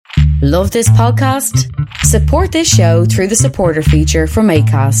Love this podcast? Support this show through the supporter feature from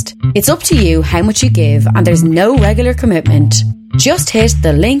Acast. It's up to you how much you give, and there's no regular commitment. Just hit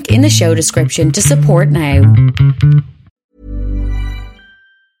the link in the show description to support now.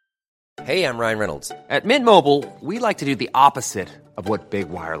 Hey, I'm Ryan Reynolds. At Mint Mobile, we like to do the opposite of what Big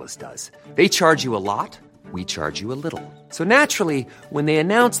Wireless does. They charge you a lot, we charge you a little. So naturally, when they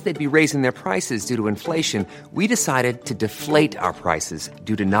announced they'd be raising their prices due to inflation, we decided to deflate our prices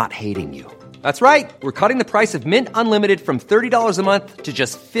due to not hating you. That's right. We're cutting the price of Mint Unlimited from $30 a month to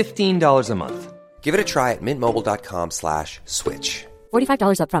just $15 a month. Give it a try at mintmobile.com/switch.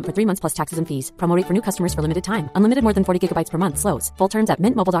 $45 up front for 3 months plus taxes and fees. Promo rate for new customers for limited time. Unlimited more than 40 gigabytes per month. Slows full terms at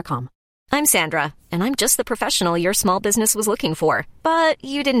mintmobile.com. I'm Sandra, and I'm just the professional your small business was looking for. But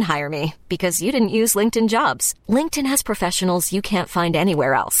you didn't hire me because you didn't use LinkedIn Jobs. LinkedIn has professionals you can't find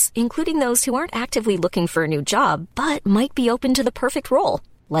anywhere else, including those who aren't actively looking for a new job, but might be open to the perfect role,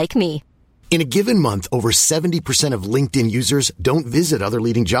 like me. In a given month, over 70% of LinkedIn users don't visit other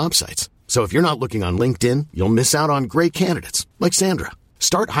leading job sites. So if you're not looking on LinkedIn, you'll miss out on great candidates like Sandra.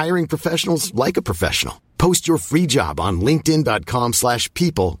 Start hiring professionals like a professional. Post your free job on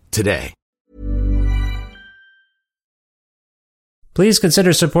linkedin.com/people today. Please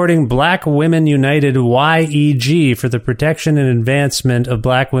consider supporting Black Women United YEG for the protection and advancement of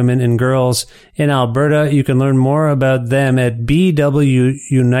Black women and girls in Alberta. You can learn more about them at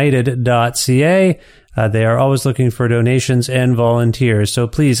bwunited.ca. They are always looking for donations and volunteers. So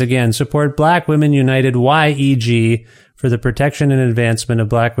please, again, support Black Women United YEG for the protection and advancement of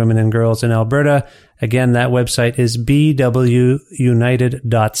Black women and girls in Alberta. Again, that website is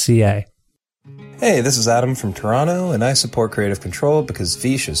bwunited.ca. Hey, this is Adam from Toronto, and I support Creative Control because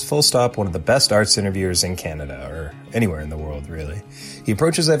Vish is full stop one of the best arts interviewers in Canada, or anywhere in the world, really. He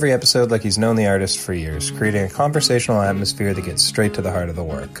approaches every episode like he's known the artist for years, creating a conversational atmosphere that gets straight to the heart of the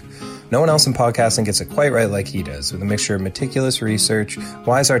work. No one else in podcasting gets it quite right like he does, with a mixture of meticulous research,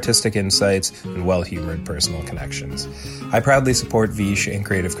 wise artistic insights, and well-humored personal connections. I proudly support Vish and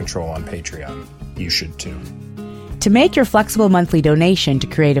Creative Control on Patreon. You should too. To make your flexible monthly donation to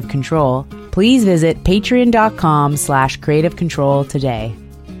Creative Control, please visit patreon.com/Creative Control today.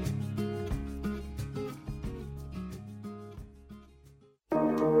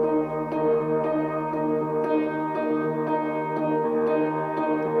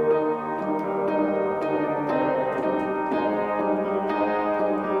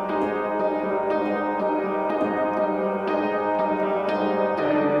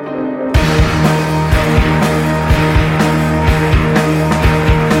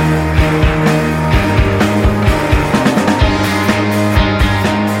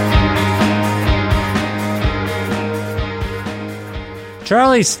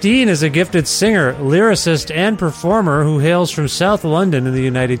 Charlie Steen is a gifted singer, lyricist, and performer who hails from South London in the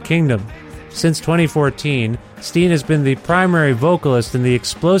United Kingdom. Since 2014, Steen has been the primary vocalist in the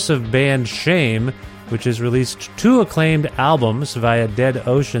explosive band Shame, which has released 2 acclaimed albums via Dead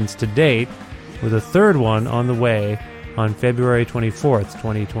Oceans to date, with a third one on the way on February 24th,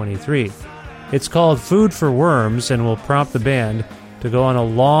 2023. It's called Food for Worms and will prompt the band to go on a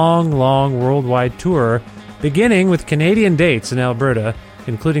long worldwide tour, beginning with Canadian dates in Alberta,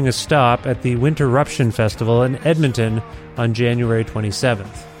 including a stop at the Winterruption Festival in Edmonton on January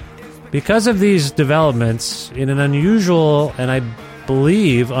 27th. Because of these developments, in an unusual and I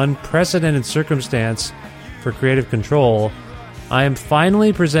believe unprecedented circumstance for Creative Control, I am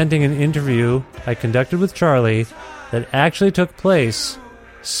finally presenting an interview I conducted with Charlie that actually took place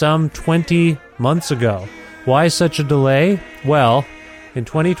some 20 months ago. Why such a delay? Well, in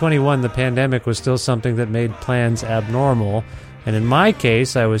 2021, the pandemic was still something that made plans abnormal, and in my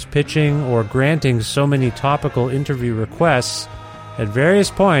case, I was pitching or granting so many topical interview requests. At various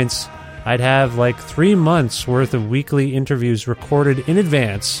points, I'd have like 3 months worth of weekly interviews recorded in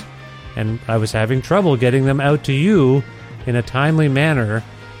advance, and I was having trouble getting them out to you in a timely manner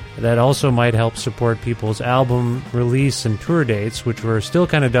that also might help support people's album release and tour dates, which were still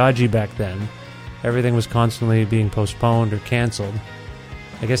kind of dodgy back then. Everything was constantly being postponed or canceled.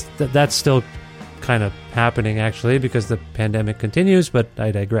 I guess that's still kind of happening, actually, because the pandemic continues, but I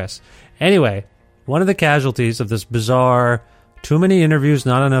digress. Anyway, one of the casualties of this bizarre, too many interviews,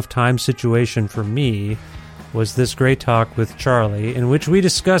 not enough time situation for me was this great talk with Charlie, in which we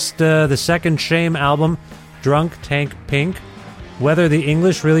discussed the second Shame album, Drunk Tank Pink, whether the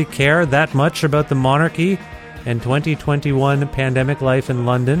English really care that much about the monarchy and 2021 pandemic life in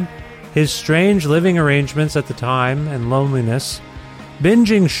London, his strange living arrangements at the time and loneliness,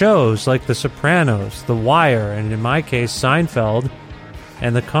 binging shows like The Sopranos, The Wire, and in my case, Seinfeld,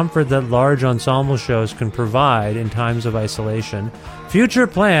 and the comfort that large ensemble shows can provide in times of isolation, future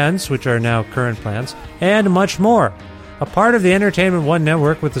plans, which are now current plans, and much more. A part of the Entertainment One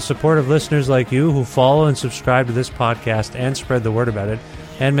Network with the support of listeners like you who follow and subscribe to this podcast and spread the word about it,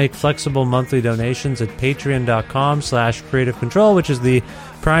 and make flexible monthly donations at patreon.com/Creative Control, which is the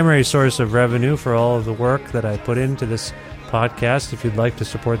primary source of revenue for all of the work that I put into this podcast. If you'd like to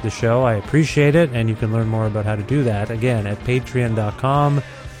support the show, I appreciate it, and you can learn more about how to do that, again, at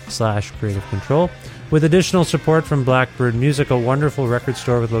patreon.com/Creative Control. With additional support from Blackbird Music, a wonderful record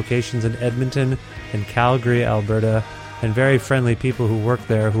store with locations in Edmonton and Calgary, Alberta, and very friendly people who work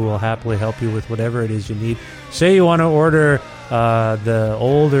there who will happily help you with whatever it is you need. Say you want to order the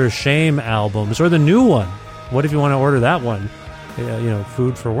older Shame albums or the new one. What if you want to order that one?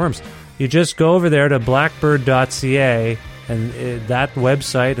 Food for Worms. You just go over there to blackbird.ca, and that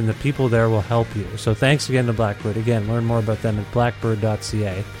website and the people there will help you. So thanks again to Blackbird. Again, learn more about them at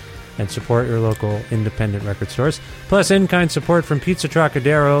blackbird.ca and support your local independent record stores. Plus, in-kind support from Pizza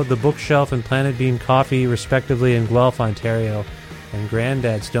Trocadero, The Bookshelf, and Planet Bean Coffee, respectively, in Guelph, Ontario, and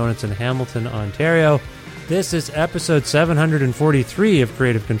Grandad's Donuts in Hamilton, Ontario. This is episode 743 of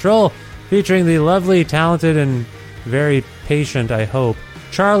Creative Control, featuring the lovely, talented, and very patient, I hope,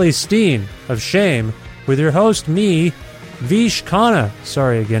 Charlie Steen of Shame, with your host, me, Vish Khanna.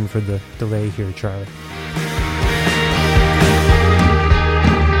 Sorry again for the delay here, Charlie.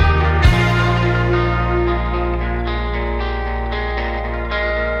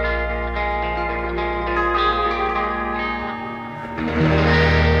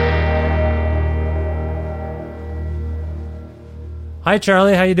 Hi,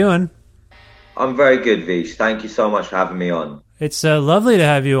 Charlie. How you doing? I'm very good, Vish. Thank you so much for having me on. It's lovely to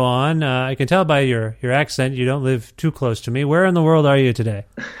have you on. I can tell by your accent you don't live too close to me. Where in the world are you today?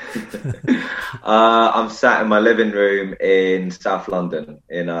 I'm sat in my living room in South London,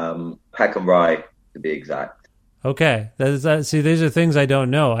 in Peckham Rye, to be exact. Okay. See, these are things I don't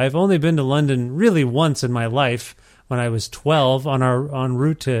know. I've only been to London really once in my life when I was 12 en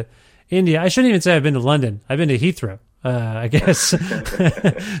route to India. I shouldn't even say I've been to London. I've been to Heathrow. I guess.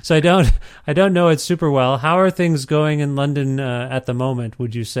 So I don't know it super well. How are things going in London at the moment,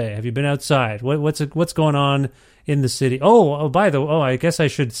 would you say? Have you been outside? What's going on in the city? I guess I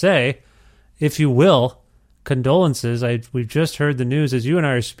should say, if you will, condolences. We've just heard the news as you and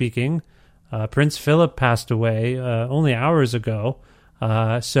I are speaking. Prince Philip passed away only hours ago.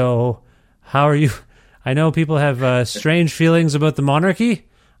 So how are you? I know people have strange feelings about the monarchy.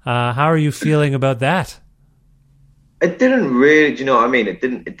 How are you feeling about that? It didn't really, do you know what I mean?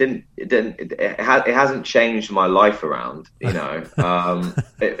 It hasn't changed my life around, you know.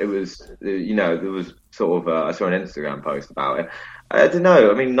 It was, you know, there was sort of, I saw an Instagram post about it. I don't know.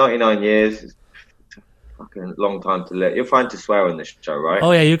 I mean, 99 years is a fucking long time to live. You're fine to swear on this show, right?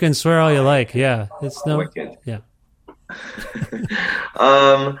 Oh yeah, you can swear all you like. Yeah, it's no wicked. Yeah.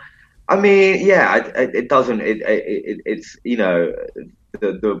 I mean, yeah, it doesn't. It's you know.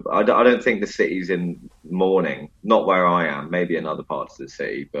 I don't think the city's in mourning. Not where I am. Maybe in other parts of the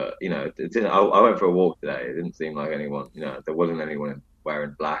city, but you know, it didn't. I went for a walk today. It didn't seem like anyone. You know, there wasn't anyone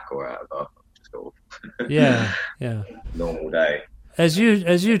wearing black or whatever. Just sort of yeah. normal day. As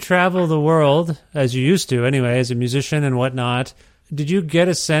you travel the world, as you used to anyway, as a musician and whatnot, did you get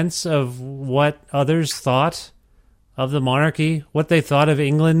a sense of what others thought of the monarchy? What they thought of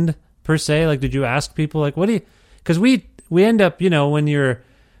England per se? Like, did you ask people like, what do you? Because we end up, you know, when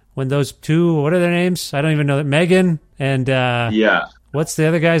those two, what are their names? I don't even know that. Meghan and what's the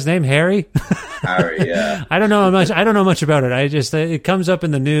other guy's name? Harry. Harry, yeah. I don't know much about it. It comes up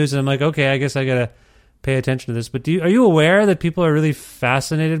in the news, and I'm like, okay, I guess I gotta pay attention to this. But are you aware that people are really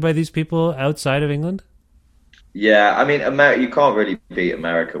fascinated by these people outside of England? Yeah, I mean, you can't really beat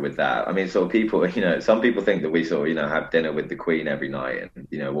America with that. I mean, sort of people, you know, some people think that we sort of, you know, have dinner with the Queen every night and,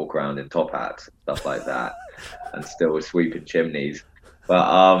 you know, walk around in top hats and stuff like that and still sweeping chimneys.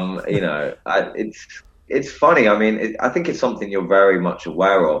 But, you know, it's funny. I mean, I think it's something you're very much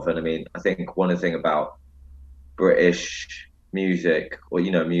aware of. And I mean, I think one thing about British music, or,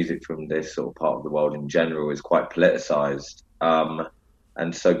 you know, music from this sort of part of the world in general, is quite politicized.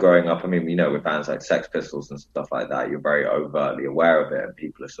 And so growing up, I mean, you know, with bands like Sex Pistols and stuff like that, you're very overtly aware of it, and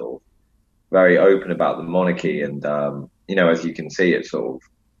people are sort of very open about the monarchy. And, you know, as you can see, it's sort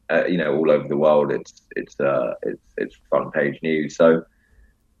of, you know, all over the world, it's front page news. So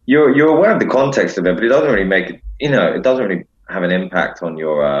you're aware of the context of it, but it doesn't really make it, you know, it doesn't really have an impact on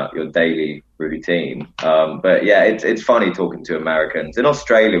your daily routine. But yeah, it's funny talking to Americans. In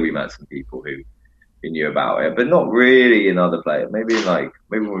Australia, we met some people who knew about it, but not really in other places. Maybe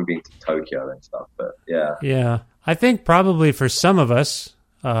when we've been to Tokyo and stuff. But yeah. Yeah. I think probably for some of us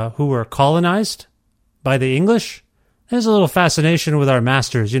who were colonized by the English there's a little fascination with our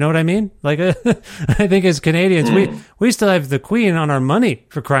masters. You know what I mean? Like, I think as Canadians, we still have the Queen on our money,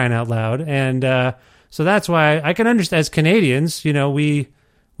 for crying out loud. And so that's why I can understand, as Canadians, you know, we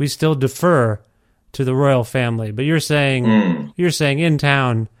still defer to the royal family. But you're saying in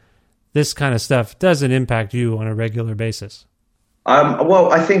town, this kind of stuff doesn't impact you on a regular basis.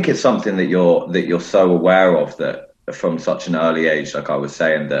 Well, I think it's something that you're so aware of, that from such an early age, like I was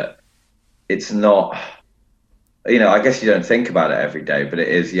saying, that it's not, you know, I guess you don't think about it every day, but it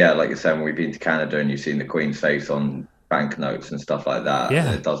is, yeah, like you're saying, when we've been to Canada and you've seen the Queen's face on banknotes and stuff like that,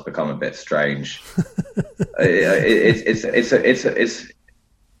 yeah, it does become a bit strange. It's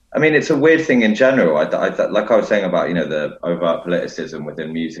I mean, it's a weird thing in general. Like I was saying about, you know, the overt politicism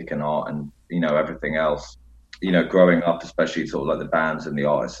within music and art and, you know, everything else, you know, growing up, especially sort of like the bands and the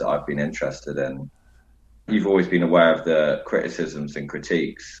artists that I've been interested in, you've always been aware of the criticisms and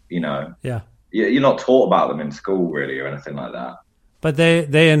critiques, you know. Yeah. You're not taught about them in school, really, or anything like that. But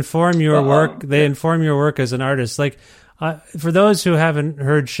they inform your work. They inform your work as an artist. Like, for those who haven't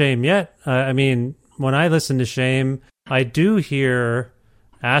heard Shame yet, I mean, when I listen to Shame, I do hear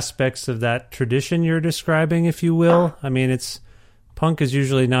aspects of that tradition you're describing, if you will. I mean, punk is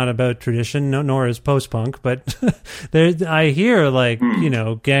usually not about tradition, nor is post-punk, but I hear, like, you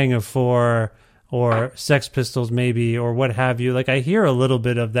know, Gang of Four or Sex Pistols maybe, or what have you. Like, I hear a little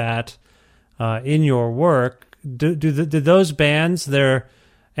bit of that in your work. Did those bands, their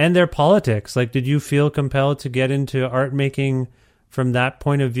politics, like, did you feel compelled to get into art making from that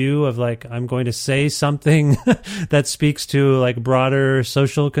point of view of, like, I'm going to say something that speaks to, like, broader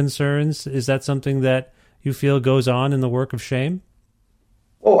social concerns? Is that something that you feel goes on in the work of Shame?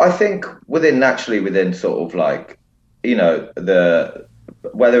 Well, I think naturally within sort of, like, you know,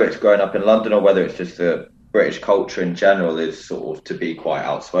 whether it's growing up in London or whether it's just the British culture in general, is sort of to be quite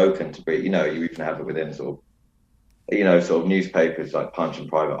outspoken, to be, you know, you even have it within sort of, you know, sort of newspapers like Punch and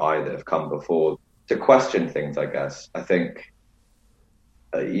Private Eye that have come before to question things, I guess. I think,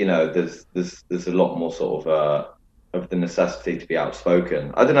 you know, there's a lot more sort of the necessity to be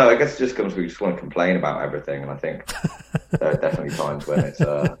outspoken. I don't know, I guess it just comes, we just want to complain about everything, and I think there are definitely times when it's,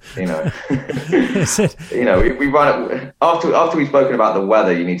 you know, you know, we run after we've spoken about the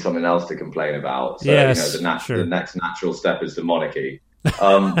weather, you need something else to complain about. So, yes, you know, the next natural step is the monarchy.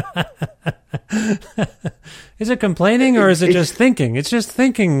 Is it complaining, or is it just thinking? It's just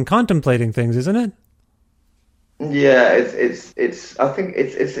thinking, contemplating things, isn't it? Yeah, it's. I think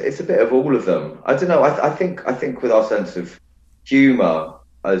it's a bit of all of them. I don't know. I think with our sense of humour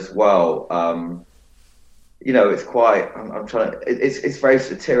as well, you know, it's quite. I'm trying to. It's very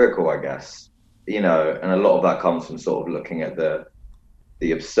satirical, I guess. You know, and a lot of that comes from sort of looking at the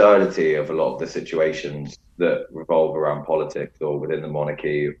absurdity of a lot of the situations that revolve around politics, or within the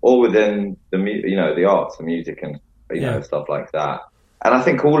monarchy, or within the arts, the music, and you know, stuff like that. And I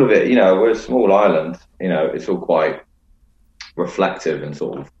think all of it, you know, we're a small island, you know, it's all quite reflective and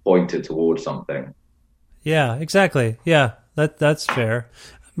sort of pointed towards something. Yeah, exactly. Yeah, that's fair.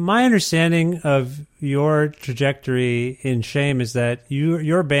 My understanding of your trajectory in Shame is that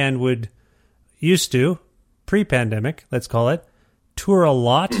your band used to, pre-pandemic, let's call it, tour a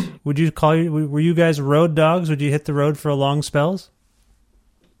lot. Were you guys road dogs? Would you hit the road for long spells?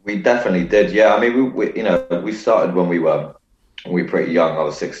 We definitely did, yeah. I mean, we you know, we started when we were pretty young. I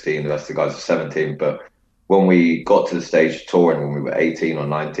was 16, the rest of the guys were 17. But when we got to the stage of touring when we were 18 or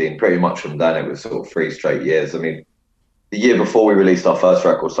 19, pretty much from then it was sort of 3 straight years. I mean, the year before we released our first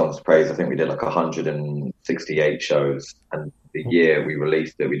record, Songs of Praise, I think we did like 168 shows. And the year we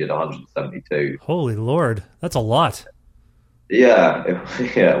released it, we did 172. Holy Lord, that's a lot. Yeah,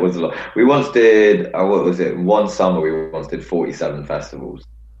 it was a lot. We once did, what was it, one summer we once did 47 festivals.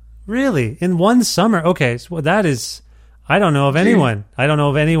 Really? In one summer? Okay, so that is... I don't know of anyone. I don't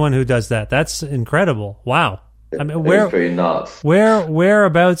know of anyone who does that. That's incredible. Wow. I mean, it's pretty nuts.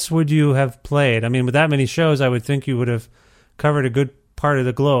 Whereabouts would you have played? I mean, with that many shows, I would think you would have covered a good part of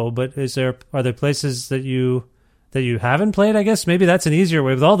the globe. But are there places that you haven't played? I guess maybe that's an easier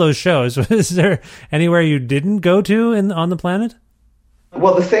way. With all those shows, is there anywhere you didn't go to on the planet?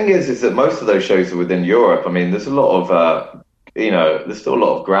 Well, the thing is that most of those shows are within Europe. I mean, there's a lot of. You know, there's still a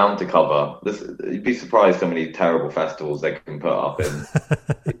lot of ground to cover. You'd be surprised how many terrible festivals they can put up in,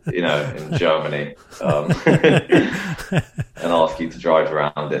 you know, in Germany, and ask you to drive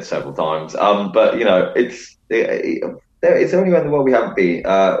around it several times. But you know, it's only in the world we haven't been. We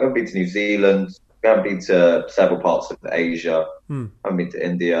haven't been to New Zealand. We haven't been to several parts of Asia. Haven't been to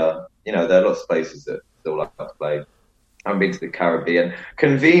India. You know, there are lots of places that still like to play. Haven't been to the Caribbean.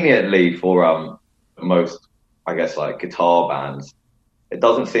 Conveniently for most, I guess, like guitar bands, it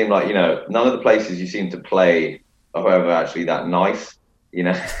doesn't seem like, you know, none of the places you seem to play are ever actually that nice. You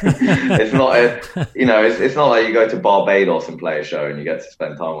know, it's not it's not like you go to Barbados and play a show and you get to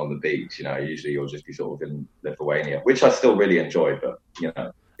spend time on the beach. You know, usually you'll just be sort of in Lithuania, which I still really enjoy. But you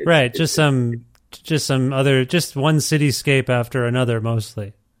know, just one cityscape after another,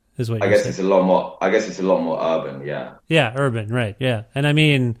 mostly is what I guess it's a lot more. I guess it's a lot more urban. Yeah. Yeah, urban, right? Yeah, and I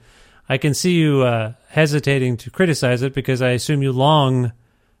mean, I can see you hesitating to criticize it because I assume you long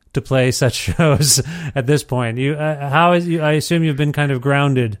to play such shows at this point. I assume you've been kind of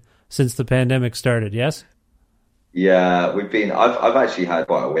grounded since the pandemic started, yes? Yeah, I've actually had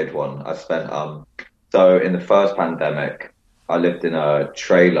quite a weird one. I spent, so in the first pandemic, I lived in a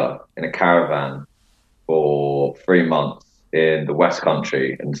trailer, in a caravan for 3 months in the West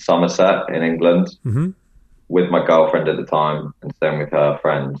Country, in Somerset in England, with my girlfriend at the time, and staying with her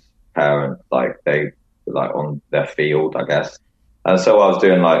friends, parents, they were on their field, I guess. And so I was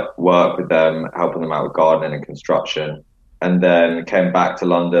doing work with them, helping them out with gardening and construction, and then came back to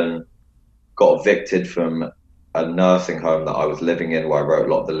London, got evicted from a nursing home that I was living in, where I wrote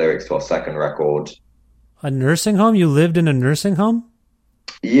a lot of the lyrics to our second record. A nursing home? You lived in a nursing home?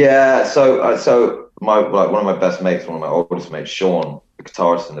 Yeah. So one of my best mates, one of my oldest mates, Sean, the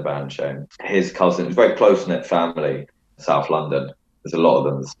guitarist in the band, Shane, his cousin, it's a very close knit family in South London. There's a lot of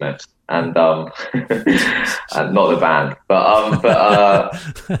them, the Smiths. And and not the band,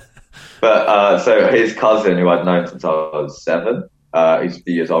 so his cousin, who I'd known since I was 7, he's a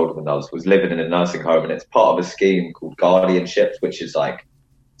few years older than us, was living in a nursing home, and it's part of a scheme called guardianships, which is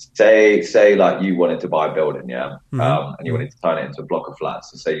say you wanted to buy a building, and you wanted to turn it into a block of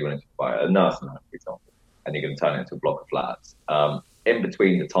flats. So say you wanted to buy a nursing home, for example, and you're going to turn it into a block of flats. In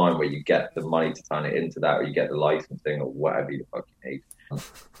between the time where you get the money to turn it into that, or you get the licensing, or whatever the fuck you need,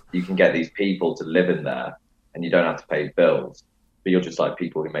 you can get these people to live in there, and you don't have to pay bills. But you're just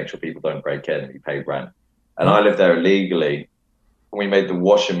people who make sure people don't break in, and you pay rent. And I lived there illegally. And we made the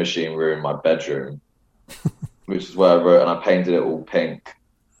washing machine room my bedroom, which is where I wrote, and I painted it all pink,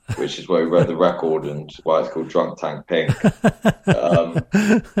 which is where we wrote the record, and why it's called Drunk Tank Pink,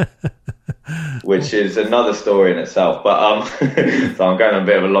 which is another story in itself. But so I'm going on a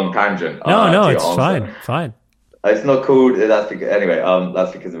bit of a long tangent. No, it's fine. It's not called. That's because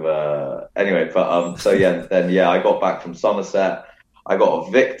That's because of So then I got back from Somerset. I got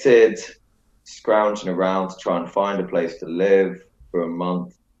evicted, scrounging around to try and find a place to live for a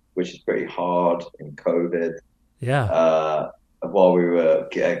month, which is pretty hard in COVID. Yeah. While we were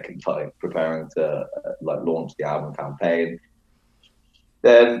preparing to launch the album campaign,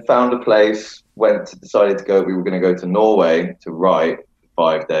 then found a place. Decided to go. We were going to go to Norway to write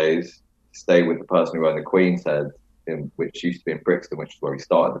for 5 days. Stay with the person who owned the Queen's Head, which used to be in Brixton, which is where we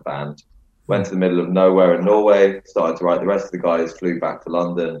started the band. Went to the middle of nowhere in Norway, started to write. The rest of the guys flew back to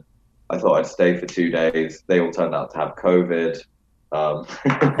London. I thought I'd stay for 2 days. They all turned out to have COVID.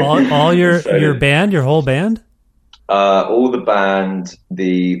 All your band, your whole band? All the band,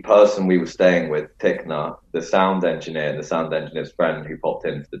 the person we were staying with, Tikna, the sound engineer, and the sound engineer's friend who popped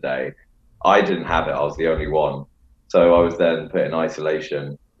in for the day. I didn't have it. I was the only one. So I was then put in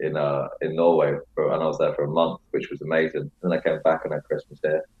isolation in Norway, and I was there for a month, which was amazing. And then I came back and had Christmas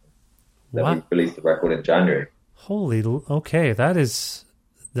here. Then we released the record in January. Okay, that is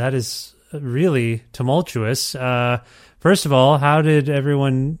really tumultuous. First of all, how did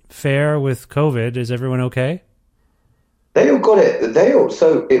everyone fare with COVID? Is everyone okay? They all got it.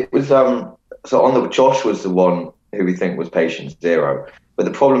 So it was Josh was the one who we think was patient 0. But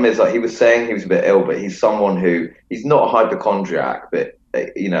the problem is he was saying he was a bit ill, but he's someone he's not a hypochondriac, but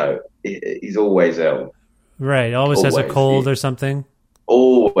he's always ill. Right. Always has a cold or something.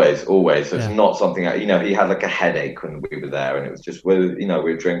 Always. So it's not something, he had a headache when we were there, and it was just, we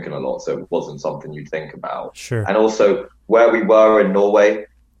were drinking a lot. So it wasn't something you'd think about. Sure. And also where we were in Norway,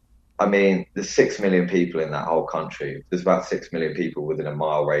 there's 6 million people in that whole country. There's about 6 million people within a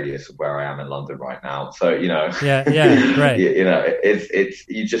mile radius of where I am in London right now. So, Yeah, right. It's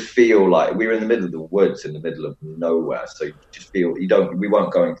you just feel like we were in the middle of the woods, in the middle of nowhere. So you just feel we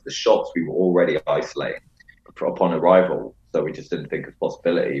weren't going to the shops. We were already isolating upon arrival. So we just didn't think of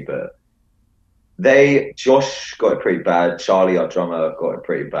possibility. But Josh got it pretty bad. Charlie, our drummer, got it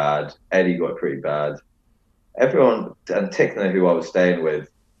pretty bad. Eddie got it pretty bad. Everyone, and Tikna, who I was staying with,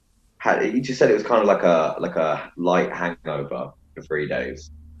 he just said it was kind of like a light hangover for 3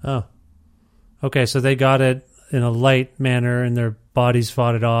 days. Oh, okay. So they got it in a light manner, and their bodies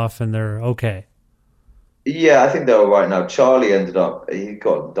fought it off, and they're okay. Yeah, I think they're all right now. Charlie he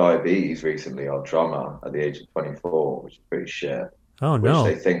got diabetes recently, our drummer, at the age of 24, which is pretty shit. Oh, no.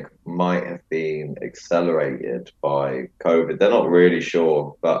 Which they think might have been accelerated by COVID. They're not really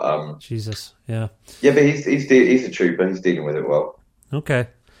sure, but Jesus, yeah. Yeah, but he's a trooper. He's dealing with it well. Okay.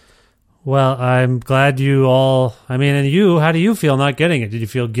 Well, I'm glad you all... I mean, and you, how do you feel not getting it? Did you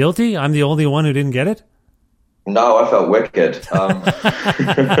feel guilty? I'm the only one who didn't get it? No, I felt wicked.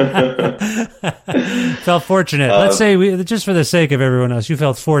 Felt fortunate. Let's say, just for the sake of everyone else, you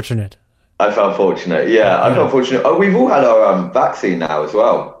felt fortunate. I felt fortunate. Yeah, I felt fortunate. Oh, we've all had our vaccine now as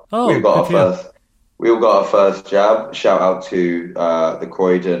well. Oh, we all got our first jab. Shout out to the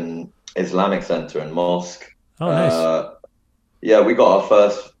Croydon Islamic Center and Mosque. Oh, nice. Yeah, we got our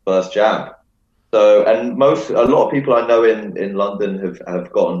first jab. So, and a lot of people I know in London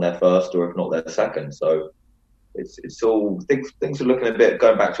have gotten their first, or if not their second. So, it's all things are looking a bit.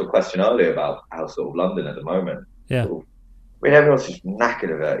 Going back to a question earlier about how sort of London at the moment. Yeah. I mean, everyone's just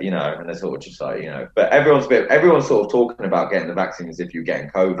knackered of it, and they're sort of just like, but everyone's sort of talking about getting the vaccine as if you're getting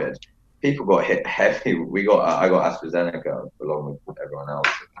COVID. People got hit heavy. I got AstraZeneca along with everyone else.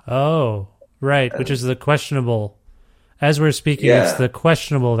 Oh, right, which is the questionable. As we're speaking, it's the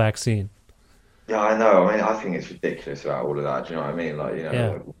questionable vaccine. Yeah, I know. I mean, I think it's ridiculous about all of that. Do you know what I mean? Like,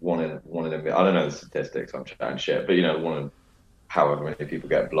 one in I don't know the statistics. I'm chatting shit, but however many people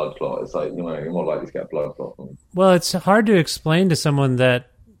get blood clot, it's like, you're more likely to get blood clot. Well, it's hard to explain to someone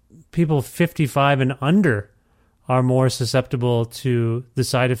that people 55 and under are more susceptible to the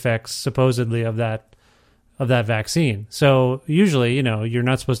side effects, supposedly, of that vaccine. So usually, you're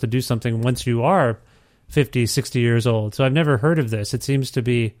not supposed to do something once you are 50, 60 years old. So I've never heard of this. It seems to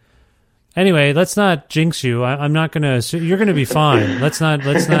be... Anyway, let's not jinx you. I'm not going to... You're going to be fine. Let's not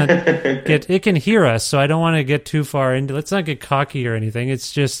get... It can hear us, so I don't want to get too far into... Let's not get cocky or anything.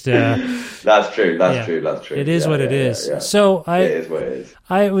 It's just... That's true. That's true. It is what it is. Yeah. So it is what it is.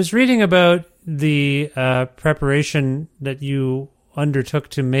 I was reading about the preparation that you undertook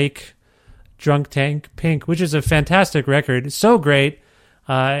to make Drunk Tank Pink, which is a fantastic record. It's so great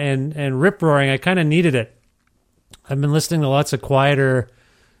and rip-roaring. I kind of needed it. I've been listening to lots of quieter...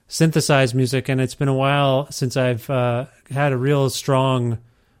 synthesized music, and it's been a while since I've had a real strong,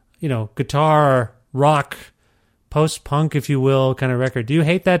 guitar, rock, post-punk, if you will, kind of record. Do you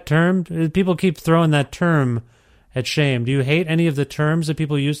hate that term? People keep throwing that term at shame. Do you hate any of the terms that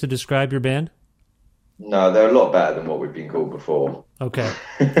people use to describe your band? No, they're a lot better than what we've been called before. Okay.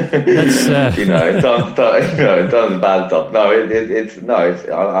 That's, in terms of bad stuff. I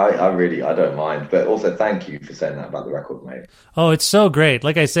don't mind. But also, thank you for saying that about the record, mate. Oh, it's so great.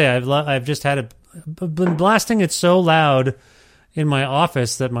 Like I say, I've just been blasting it so loud in my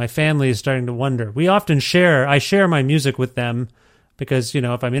office that my family is starting to wonder. I share my music with them because,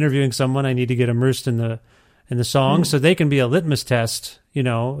 if I'm interviewing someone, I need to get immersed in the song so they can be a litmus test.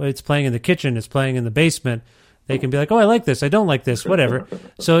 It's playing in the kitchen, it's playing in the basement. They can be like, oh, I like this, I don't like this, whatever.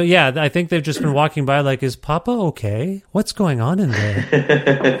 So, yeah, I think they've just been walking by like, is Papa okay? What's going on in there?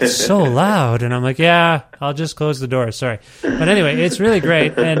 It's so loud. And I'm like, yeah, I'll just close the door. Sorry. But anyway, it's really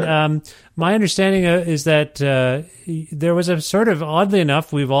great. And my understanding is that there was a sort of, oddly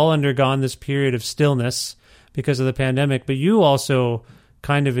enough, we've all undergone this period of stillness because of the pandemic, but you also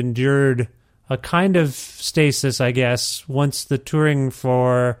kind of endured a kind of stasis, I guess, once the touring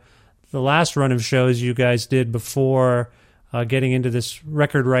for the last run of shows you guys did before getting into this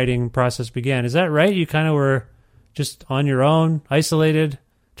record writing process began. Is that right? You kind of were just on your own, isolated,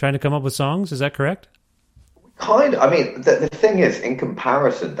 trying to come up with songs. Is that correct? Kind of. I mean, the thing is, in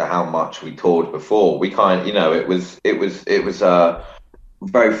comparison to how much we toured before, we it was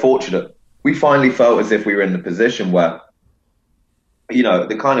very fortunate. We finally felt as if we were in the position where,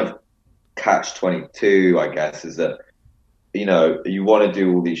 the kind of catch-22, I guess, is that, you want to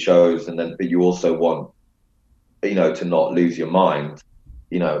do all these shows but you also want, to not lose your mind,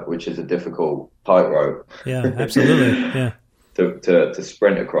 which is a difficult tightrope. Yeah, absolutely. Yeah. to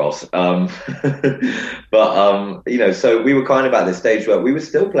sprint across. But, so we were kind of at this stage where we were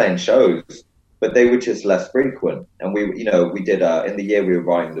still playing shows, but they were just less frequent. And we did, in the year we were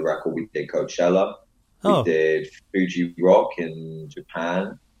writing the record, we did Coachella. We did Fuji Rock in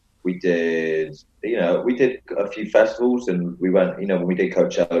Japan. We did a few festivals, and we went, when we did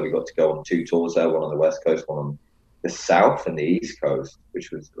Coachella, we got to go on 2 tours there, one on the West Coast, one on the South and the East Coast,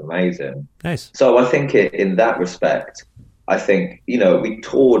 which was amazing. Nice. So I think in that respect, I think, we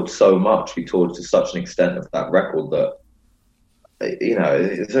toured so much, we toured to such an extent of that record that,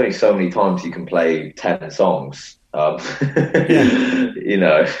 there's only so many times you can play 10 songs, Yeah,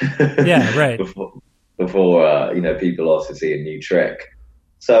 right. before people ask to see a new trick.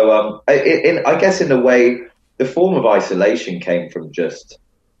 So I guess in a way, the form of isolation came from just,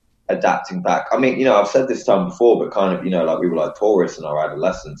 adapting back. I mean, I've said this time before, but kind of, like we were like tourists in our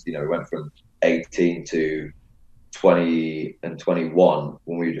adolescence. We went from 18 to 20 and 21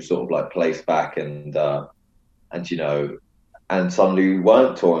 when we were just sort of like placed back and suddenly we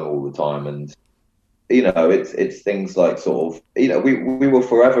weren't touring all the time. And, it's things like sort of, we were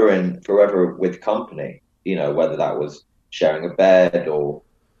forever with company, whether that was sharing a bed or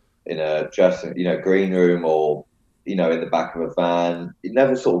in a dressing, green room or, in the back of a van. You're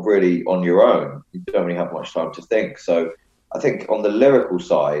never sort of really on your own. You don't really have much time to think. So I think on the lyrical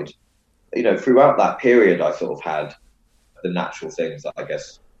side, throughout that period, I sort of had the natural things that I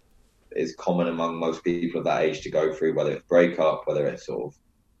guess is common among most people of that age to go through, whether it's breakup, whether it's sort of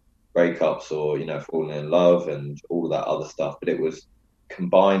breakups or, falling in love and all of that other stuff. But it was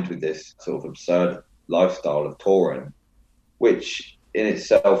combined with this sort of absurd lifestyle of touring, which in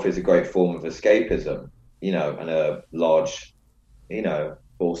itself is a great form of escapism, and a large,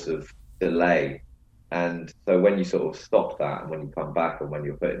 force of delay. And so when you sort of stop that and when you come back and when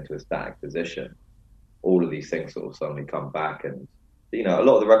you're put into a static position, all of these things sort of suddenly come back. And, a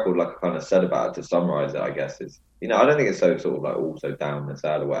lot of the record, like I kind of said about it, to summarize it, I guess, is, I don't think it's so sort of like all so down and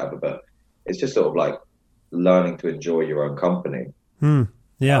sad or whatever, but it's just sort of like learning to enjoy your own company.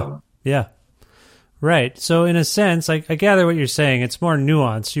 Yeah. Right. So in a sense, I gather what you're saying. It's more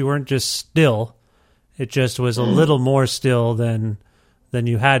nuanced. You weren't just still. It just was a little more still than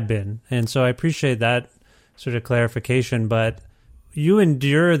you had been. And so I appreciate that sort of clarification. But you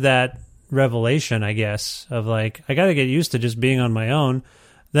endure that revelation, I guess, of like, I got to get used to just being on my own.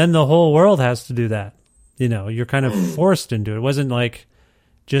 Then the whole world has to do that. You're kind of forced into it. It wasn't like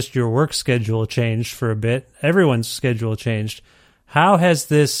just your work schedule changed for a bit. Everyone's schedule changed. How has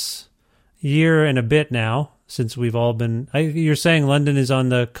this year and a bit now, since we've all been, you're saying London is on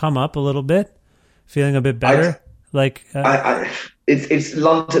the come up a little bit, feeling a bit better? It's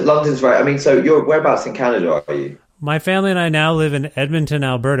London. London's right. I mean, so you're whereabouts in Canada are you? My family and I now live in Edmonton,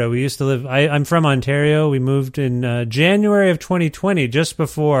 Alberta. We used to live, I'm from Ontario. We moved in January of 2020, just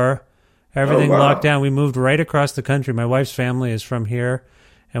before everything locked down. We moved right across the country. My wife's family is from here,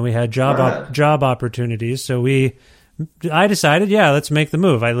 and we had job opportunities. So I decided, let's make the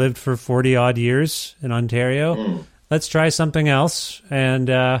move. I lived for 40 odd years in Ontario. Let's try something else. And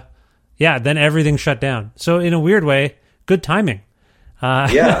then everything shut down. So in a weird way, good timing. We're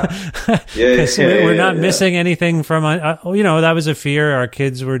not missing anything from, that was a fear. Our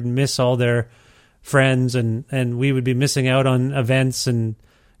kids would miss all their friends and we would be missing out on events and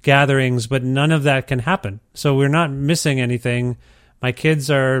gatherings, but none of that can happen. So we're not missing anything. My kids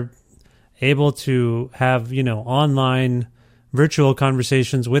are able to have, online virtual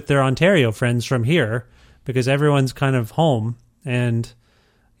conversations with their Ontario friends from here because everyone's kind of home and,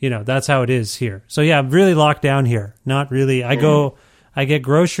 that's how it is here. So I'm really locked down here. Not really. I get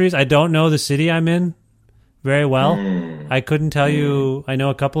groceries. I don't know the city I'm in very well. I couldn't tell you. I know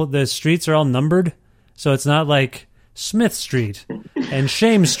a couple of the streets are all numbered. So it's not like Smith Street and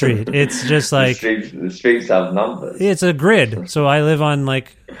Shame Street. It's just like the streets have numbers. It's a grid. So I live on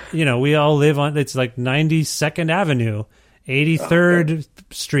we all live on, it's like 92nd Avenue, 83rd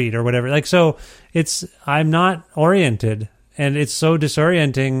Street or whatever. So I'm not oriented and it's so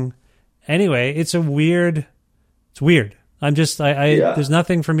disorienting. Anyway, it's weird. I'm just, there's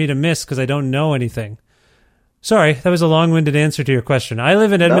nothing for me to miss because I don't know anything. Sorry, that was a long-winded answer to your question. I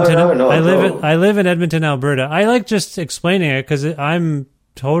live in Edmonton. I live in Edmonton, Alberta. I like just explaining it because I'm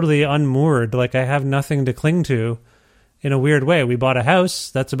totally unmoored. Like I have nothing to cling to in a weird way. We bought a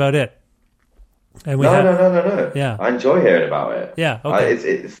house. That's about it. And No. Yeah. I enjoy hearing about it. Yeah.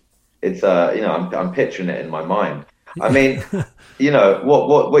 Okay. I'm picturing it in my mind. I mean,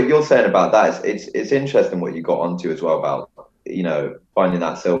 what you're saying about that is it's interesting what you got onto as well about, finding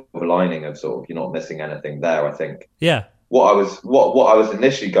that silver lining of sort of you're not missing anything there. I think. Yeah. What I was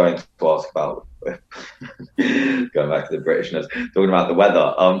initially going to ask about, going back to the Britishness, talking about the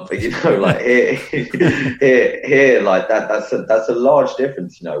weather. Like here, like that's a large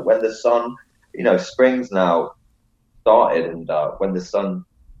difference. When the sun, spring's now started, and when the sun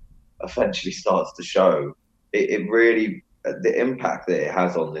eventually starts to show. It really, the impact that it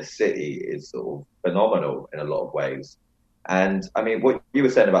has on this city is sort of phenomenal in a lot of ways. And I mean, what you were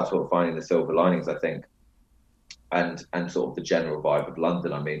saying about sort of finding the silver linings, I think, and sort of the general vibe of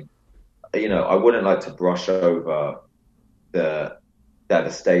London. I mean, I wouldn't like to brush over the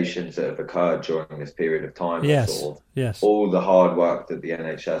devastations that have occurred during this period of time. Yes. Sort of yes. All the hard work that the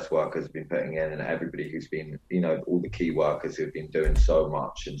NHS workers have been putting in, and everybody who's been, all the key workers who've been doing so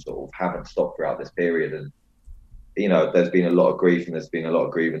much and sort of haven't stopped throughout this period. And there's been a lot of grief and there's been a lot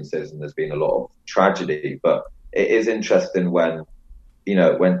of grievances and there's been a lot of tragedy. But it is interesting when,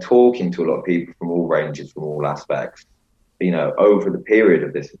 when talking to a lot of people from all ranges, from all aspects, over the period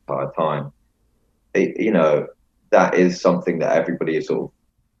of this entire time, that is something that everybody is sort of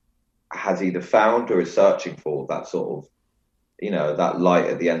has either found or is searching for, that sort of, that light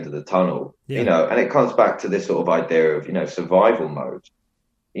at the end of the tunnel, and it comes back to this sort of idea of, survival mode.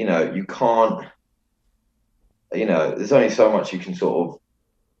 You can't, there's only so much you can sort of,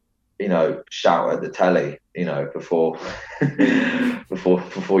 shout at the telly, before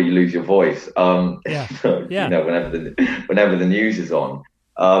before you lose your voice. Whenever the news is on.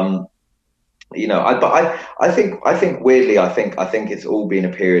 I think weirdly, I think it's all been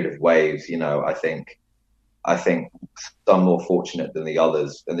a period of waves. I think some more fortunate than the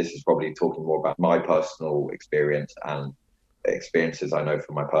others, and this is probably talking more about my personal experience and experiences I know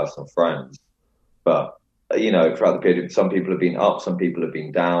from my personal friends. But throughout the period, some people have been up, some people have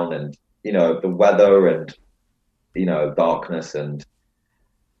been down, and the weather and darkness and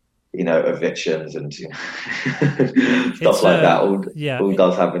evictions and stuff like that all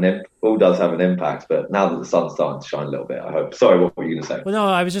does have an impact. But now that the sun's starting to shine a little bit, I hope. Sorry, what were you going to say? Well, no,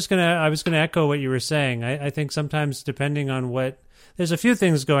 I was gonna echo what you were saying. I think sometimes, depending on there's a few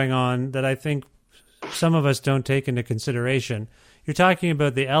things going on that I think some of us don't take into consideration. You're talking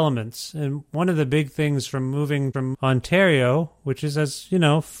about the elements, and one of the big things from moving from Ontario, which is, as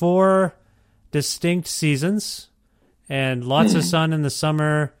 4 distinct seasons and lots of sun in the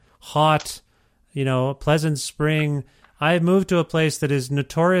summer, hot, pleasant spring. I moved to a place that is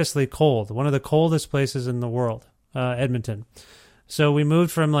notoriously cold, one of the coldest places in the world, Edmonton. So we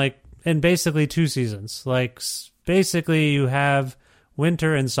moved from and basically 2 seasons. Basically you have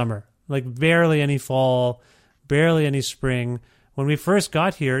winter and summer, barely any fall, barely any spring. When we first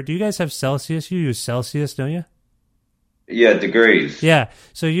got here, do you guys have Celsius? You use Celsius, don't you? Yeah, degrees. Yeah,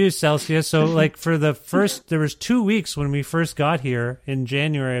 so you use Celsius. So for the first, there was 2 weeks when we first got here in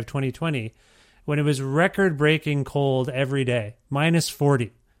January of 2020, when it was record-breaking cold every day, minus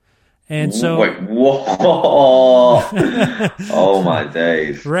 40. And so... Wait, whoa! Oh, my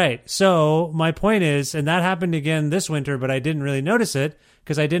days. Right. So my point is, and that happened again this winter, but I didn't really notice it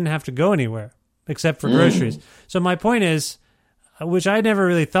because I didn't have to go anywhere except for groceries. So my point is, which I never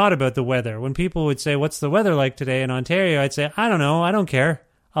really thought about the weather. When people would say, what's the weather like today in Ontario? I'd say, I don't know. I don't care.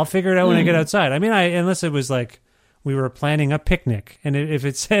 I'll figure it out when I get outside. I mean, unless it was we were planning a picnic. And if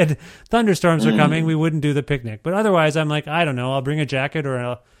it said thunderstorms are coming, we wouldn't do the picnic. But otherwise, I'm I don't know. I'll bring a jacket,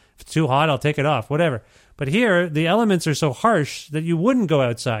 or if it's too hot, I'll take it off, whatever. But here, the elements are so harsh that you wouldn't go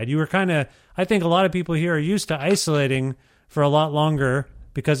outside. You were I think a lot of people here are used to isolating for a lot longer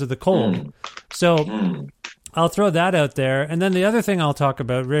because of the cold. So... I'll throw that out there. And then the other thing I'll talk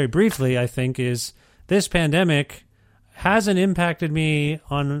about very briefly, I think, is this pandemic hasn't impacted me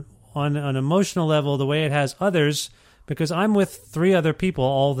on an emotional level the way it has others, because I'm with 3 other people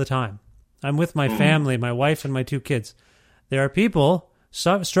all the time. I'm with my family, my wife and my 2 kids. There are people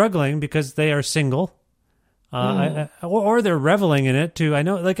struggling because they are single, or they're reveling in it too. I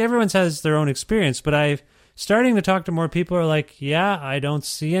know everyone has their own experience, but I'm starting to talk to more people who are yeah, I don't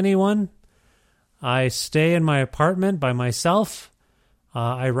see anyone. I stay in my apartment by myself.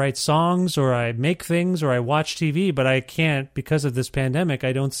 I write songs, or I make things, or I watch TV, but I can't, because of this pandemic,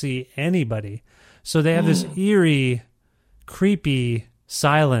 I don't see anybody. So they have this eerie, creepy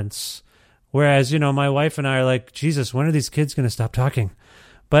silence. Whereas, my wife and I are Jesus, when are these kids going to stop talking?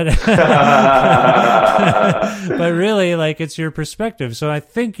 But, but really, it's your perspective. So I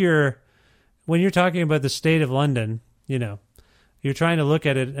think when you're talking about the state of London, you're trying to look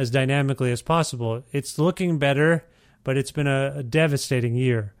at it as dynamically as possible. It's looking better, but it's been a devastating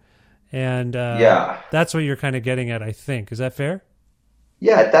year. And that's what you're kind of getting at, I think. Is that fair?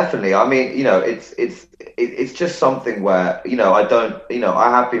 Yeah, definitely. I mean, it's just something where, I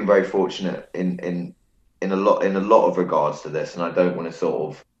have been very fortunate in a lot of regards to this, and I don't want to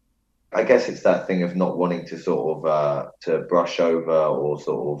sort of, I guess it's that thing of not wanting to sort of to brush over or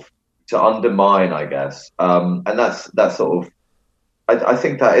sort of to undermine, I guess. And that's sort of, I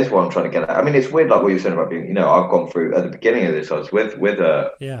think that is what I'm trying to get at. I mean, it's weird, what you're saying about being, I've gone through at the beginning of this. I was with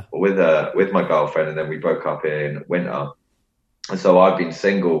my girlfriend, and then we broke up in winter, and so I've been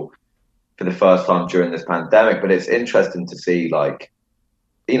single for the first time during this pandemic. But it's interesting to see,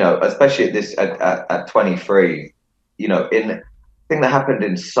 especially at 23, in the thing that happened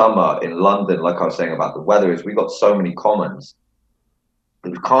in summer in London, like I was saying about the weather, is we got so many comments.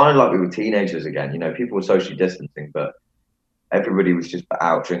 It was kind of like we were teenagers again. People were socially distancing, but everybody was just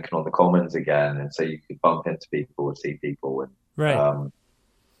out drinking on the commons again, and so you could bump into people and see people, and right.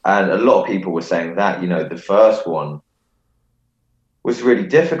 And a lot of people were saying that the first one was really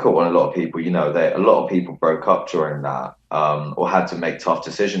difficult on a lot of people. A lot of people broke up during that, or had to make tough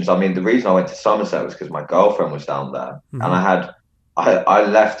decisions. I mean, the reason I went to Somerset was because my girlfriend was down there, and I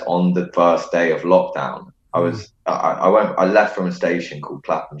left on the first day of lockdown. I left from a station called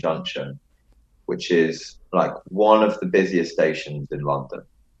Clapham Junction, which is like one of the busiest stations in London.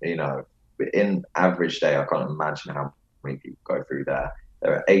 You know, in average day, I can't imagine how many people go through there.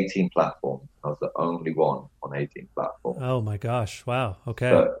 There are 18 platforms. I was the only one on 18 platforms. Oh my gosh! Wow. Okay.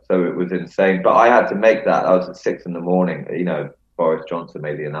 So it was insane. But I had to make that. I was at 6 a.m. You know, Boris Johnson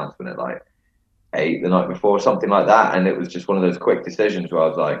made the announcement at like 8 the night before, something like that, and it was just one of those quick decisions where I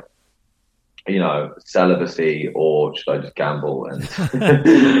was like, you know, celibacy or should I just gamble and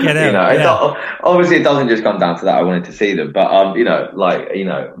get out? You know, obviously it doesn't just come down to that. I wanted to see them, but you know, like, you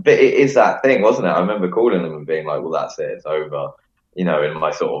know, but it is that thing, wasn't it? I remember calling them and being like, well, that's it, it's over. You know, in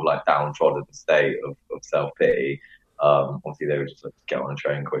my sort of like downtrodden state of self-pity. Obviously they were just like, get on a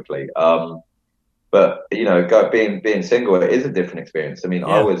train quickly. But you know, being single, it is a different experience. I mean,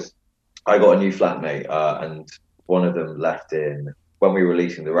 I got a new flatmate, and one of them left when we were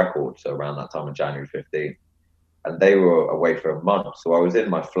releasing the record, so around that time of January 15th, and they were away for a month. So I was in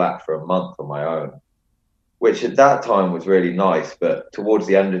my flat for a month on my own, which at that time was really nice. But towards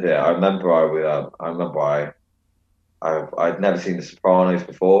the end of it, I remember I'd never seen The Sopranos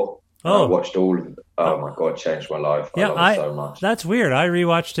before. I watched all of it. Oh my God, it changed my life. I love it so much. That's weird. I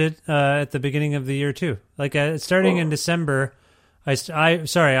rewatched it at the beginning of the year too. Like starting in December.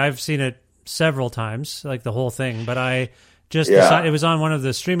 I've seen it several times, like the whole thing, but I just decided it was on one of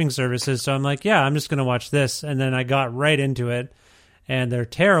the streaming services. So I'm like, I'm just going to watch this. And then I got right into it, and they're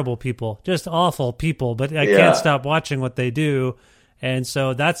terrible people, just awful people, but I can't stop watching what they do. And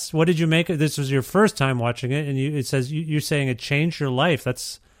so what did you make of this? Was your first time watching it, and it says you're saying it changed your life.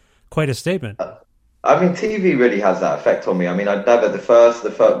 That's quite a statement. I mean, TV really has that effect on me. I mean, the first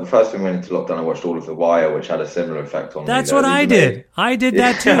time we went into lockdown, I watched all of The Wire, which had a similar effect on me. That's what I did. I did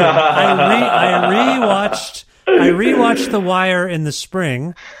that too. I rewatched The Wire in the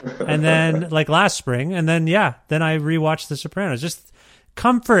spring, and then like last spring, and then I rewatched The Sopranos. Just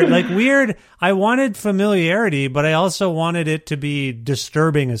comfort, like weird. I wanted familiarity, but I also wanted it to be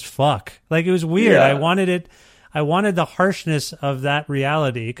disturbing as fuck. Like it was weird. I wanted the harshness of that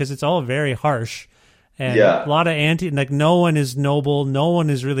reality, because it's all very harsh, and a lot of like no one is noble, no one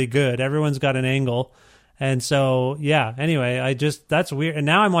is really good. Everyone's got an angle. And so, anyway, that's weird. And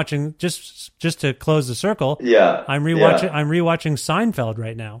now I'm watching, just to close the circle. I'm rewatching Seinfeld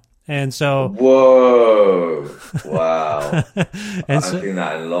right now. And so, whoa, wow! I haven't seen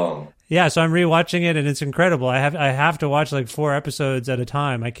that in long. Yeah, so I'm rewatching it, and it's incredible. I have to watch like 4 episodes at a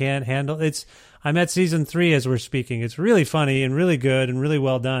time. I can't handle it. I'm at season 3 as we're speaking. It's really funny and really good and really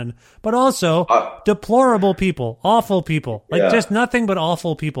well done, but also deplorable people, awful people, like just nothing but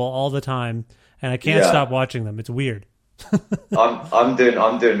awful people all the time, and I can't stop watching them. It's weird. I'm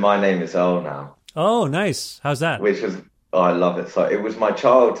doing My Name Is Earl now. Oh, nice. How's that? Which was. Oh, I love it. So it was my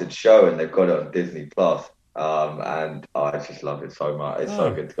childhood show, and they've got it on Disney Plus. And I just love it so much. It's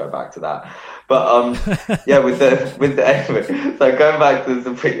so good to go back to that. But with the so going back to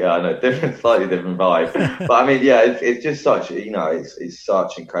the I know slightly different vibe. But I mean, it's just such it's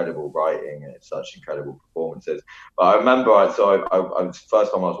such incredible writing, and it's such incredible performances. But I remember I was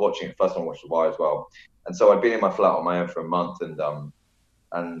first time I watched The Wire as well, and so I'd been in my flat on my own for a month,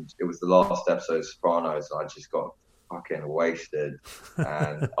 and it was the last episode of Sopranos, and I just got fucking wasted.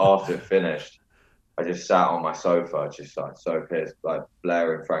 And after it finished, I just sat on my sofa, just like so pissed, like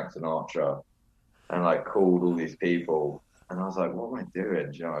blaring Frank Sinatra, and like called all these people. And I was like, what am I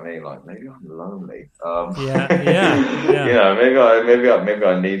doing? Do you know what I mean? Like, maybe I'm lonely. You know, maybe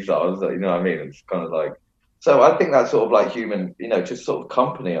I need that. I was like, you know what I mean? It's kind of like, so I think that's sort of like human, you know, just sort of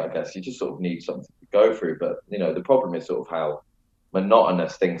company, I guess. You just sort of need something to go through. But, you know, the problem is sort of how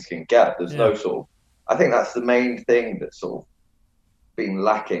monotonous things can get. There's no sort of, I think that's the main thing that's sort of been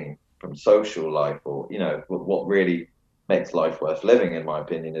lacking from social life, or, you know, what really makes life worth living, in my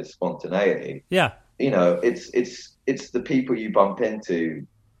opinion, is spontaneity. Yeah. You know, it's the people you bump into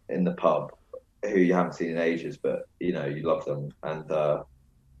in the pub who you haven't seen in ages, but, you know, you love them. And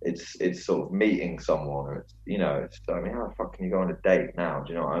it's sort of meeting someone, or it's, you know, it's, I mean, how the fuck can you go on a date now?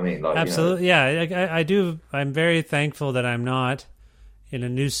 Do you know what I mean? Like, absolutely. You know, yeah, I do. I'm very thankful that I'm not in a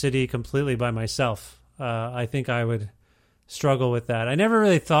new city completely by myself. I think I would struggle with that. I never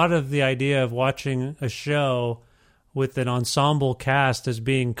really thought of the idea of watching a show with an ensemble cast as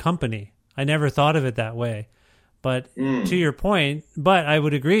being company. I never thought of it that way. But to your point, but I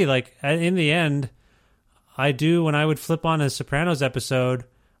would agree, like, in the end, I do, when I would flip on a Sopranos episode,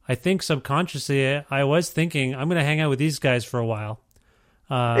 I think subconsciously I was thinking, I'm going to hang out with these guys for a while.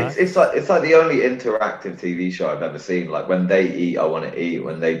 It's like the only interactive TV show I've ever seen. Like when they eat, I want to eat.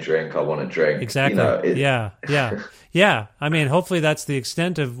 When they drink, I want to drink. Exactly. Yeah. I mean, hopefully that's the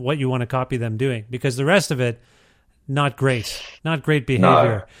extent of what you want to copy them doing, because the rest of it, not great behavior.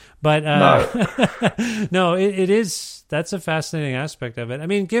 No. But no, it is. That's a fascinating aspect of it. I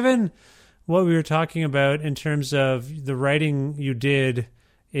mean, given what we were talking about in terms of the writing you did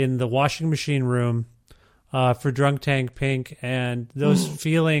in the washing machine room for Drunk Tank Pink, and those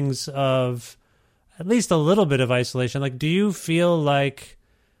feelings of at least a little bit of isolation, like, do you feel like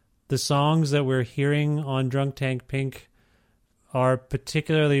the songs that we're hearing on Drunk Tank Pink are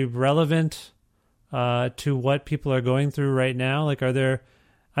particularly relevant to what people are going through right now? Like, are there,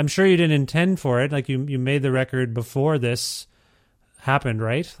 I'm sure you didn't intend for it. Like, you made the record before this happened,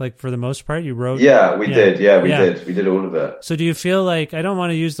 right? Like, for the most part, you wrote. Yeah, we did. Yeah, we did. We did all of it. So do you feel like, I don't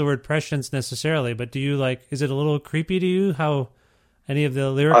want to use the word prescience necessarily, but do you like, is it a little creepy to you how any of the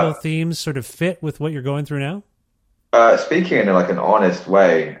lyrical themes sort of fit with what you're going through now? Speaking in like an honest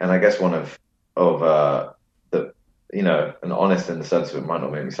way, and I guess one of the, you know, an honest in the sense of it might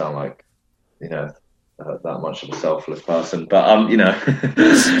not make me sound like, you know, that much of a selfless person, but you know, I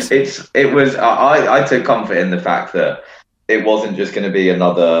took comfort in the fact that it wasn't just going to be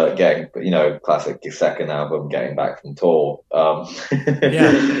another classic second album, getting back from tour,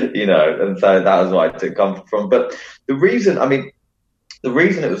 you know, and so that was what I took comfort from. But the reason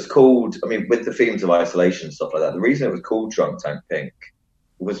it was called, with the themes of isolation and stuff like that, the reason it was called Drunk Tank Pink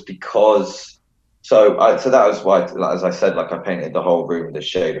was because, so that was why, as I said, like I painted the whole room the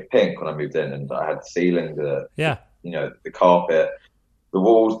shade of pink when I moved in, and I had the ceiling, the carpet, the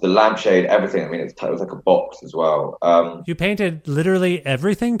walls, the lampshade, everything. It was like a box as well. You painted literally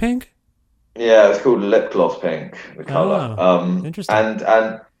everything pink? Yeah, it's called lip gloss pink, the color. Interesting.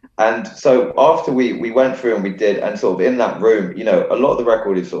 And so after we went through and we did, and sort of in that room, you know, a lot of the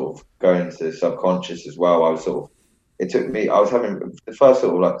record is sort of going into the subconscious as well. I was having the first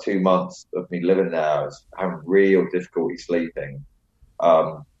sort of like 2 months of me living there, I was having real difficulty sleeping.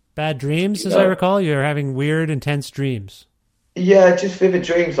 Bad dreams, as I recall? You're having weird, intense dreams. Yeah, just vivid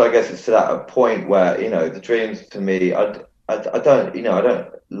dreams. I guess it's to that point where, you know, the dreams to me, I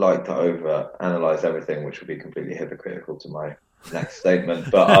don't like to over analyze everything, which would be completely hypocritical to my next statement.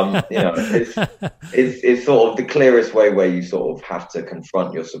 But you know, it's sort of the clearest way where you sort of have to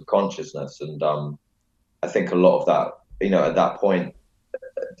confront your subconsciousness, and I think a lot of that, you know, at that point,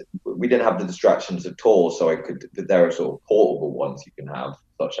 we didn't have the distractions at all, so there are sort of portable ones you can have,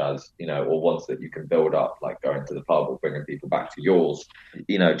 such as, you know, or ones that you can build up, like going to the pub or bringing people back to yours,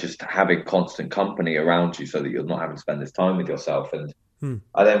 you know, just having constant company around you so that you're not having to spend this time with yourself. And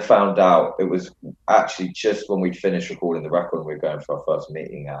I then found out it was actually just when we'd finished recording the record, we were going for our first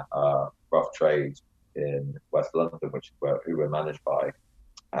meeting at Rough Trade in West London, which is who we're managed by.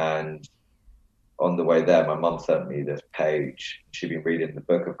 And on the way there, my mum sent me this page. She'd been reading the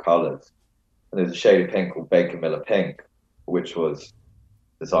Book of Colours, and there's a shade of pink called Baker Miller Pink, which was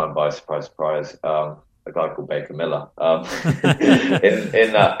designed by, surprise, a guy called Baker Miller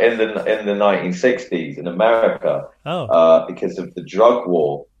in the 1960s in America. Because of the drug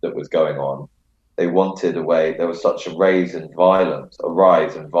war that was going on. They wanted a way. There was such a rise in violence.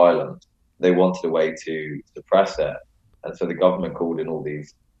 They wanted a way to suppress it, and so the government called in all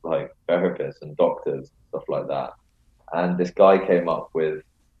these like therapists and doctors, stuff like that. And this guy came up with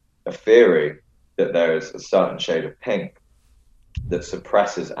a theory that there is a certain shade of pink that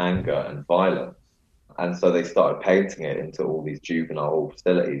suppresses anger and violence. And so they started painting it into all these juvenile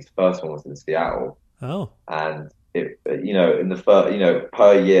facilities. The first one was in Seattle. And it, you know, in the first, you know,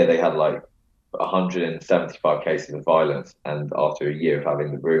 per year they had like 175 cases of violence. And after a year of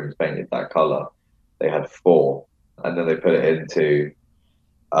having the rooms painted that color, they had 4. And then they put it into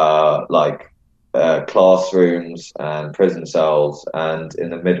classrooms and prison cells, and in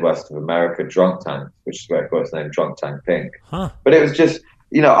the Midwest of America, drunk tanks, which is where it got its name, Drunk Tank Pink. But it was just,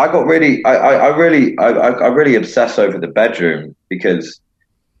 you know, I got really, I really obsessed over the bedroom, because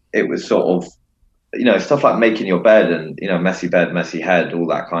it was sort of, you know, stuff like making your bed and, you know, messy bed, messy head, all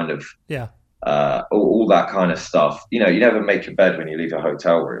that kind of, all that kind of stuff. You know, you never make your bed when you leave a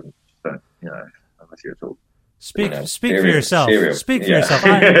hotel room, but, you know, unless you're talking. Speak for yourself. Speak for yourself.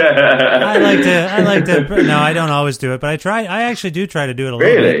 I like to. No, I don't always do it, but I try. I actually do try to do it a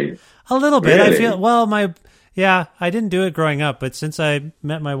little bit. A little bit. Really? I feel I didn't do it growing up, but since I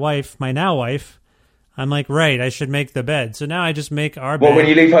met my wife, my now wife, I'm like, right, I should make the bed. So now I just make our bed. Well, when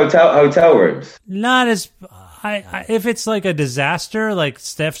you leave hotel rooms, not as. If it's like a disaster, like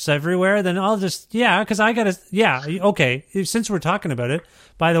stuff's everywhere, then I'll just, because I gotta, okay. Since we're talking about it,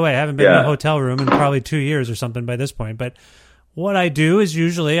 by the way, I haven't been in a hotel room in probably 2 years or something by this point, but what I do is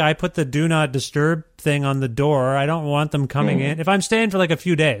usually I put the do not disturb thing on the door. I don't want them coming in. If I'm staying for like a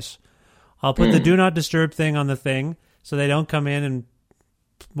few days, I'll put the do not disturb thing on the thing so they don't come in and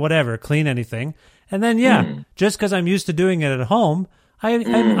whatever, clean anything. And then, just because I'm used to doing it at home,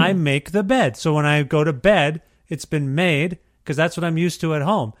 I make the bed. So when I go to bed, it's been made because that's what I'm used to at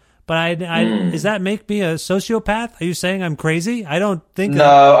home. But does that make me a sociopath? Are you saying I'm crazy? I don't think.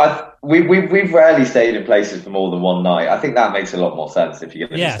 No, we've rarely stayed in places for more than one night. I think that makes a lot more sense if you're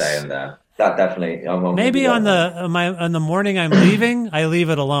going to be staying there. That definitely. Maybe on the morning I'm leaving, I leave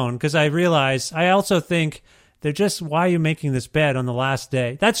it alone because I realize. I also think they're just, why are you making this bed on the last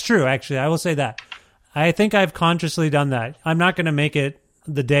day? That's true, actually. I will say that. I think I've consciously done that. I'm not going to make it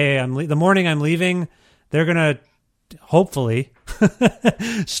the day the morning I'm leaving. They're going to hopefully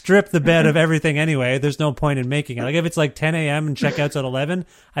strip the bed of everything anyway. There's no point in making it. Like if it's like 10 a.m. and checkout's at 11,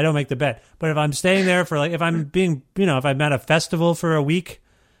 I don't make the bed. But if I'm staying there for like, if I'm being, if I'm at a festival for a week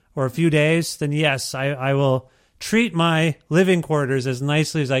or a few days, then yes, I will treat my living quarters as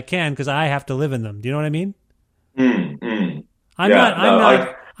nicely as I can because I have to live in them. Do you know what I mean?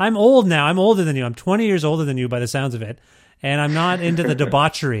 I'm old now. I'm older than you. I'm 20 years older than you by the sounds of it. And I'm not into the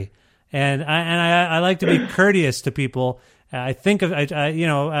debauchery. And I like to be courteous to people. I think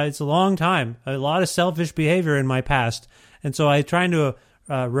it's a long time, a lot of selfish behavior in my past. And so I'm trying to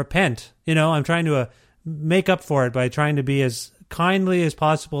repent. I'm trying to make up for it by trying to be as kindly as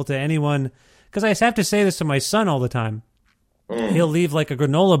possible to anyone. Because I have to say this to my son all the time. He'll leave like a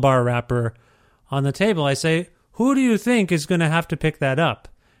granola bar wrapper on the table. I say, who do you think is going to have to pick that up?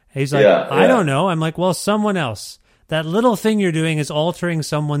 He's like, I don't know. I'm like, well, someone else. That little thing you're doing is altering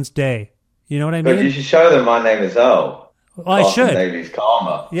someone's day. You know what I mean? But you should show them my name is Earl. Well, I should. Daly's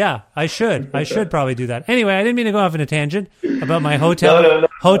Karma. Yeah, I should. I should probably do that. Anyway, I didn't mean to go off on a tangent about my hotel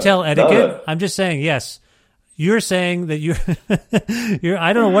etiquette. No. I'm just saying, yes. You're saying that you're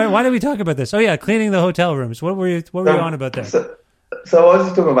I don't know, why did we talk about this? Oh, yeah, cleaning the hotel rooms. What were you on about there? So I was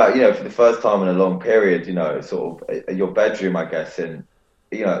just talking about, for the first time in a long period, sort of your bedroom, I guess. And,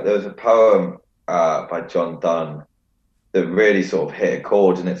 there was a poem by John Donne that really sort of hit a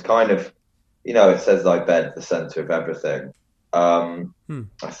chord. And it's kind of, it says thy bed's the center of everything, I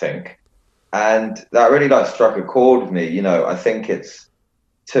think. And that really struck a chord with me. I think it's,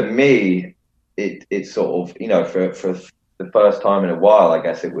 to me, it's sort of, for the first time in a while, I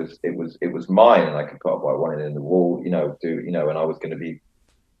guess it was mine, and I could put what I wanted in the wall, and I was going to be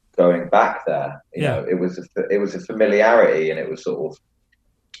going back there. It was a familiarity, and it was sort of,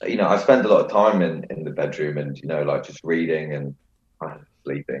 I spend a lot of time in the bedroom, and just reading and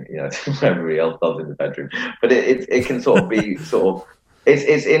sleeping. Everybody else does in the bedroom, but it can sort of be sort of.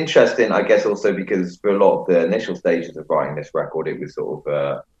 It's interesting, I guess, also because for a lot of the initial stages of writing this record, it was sort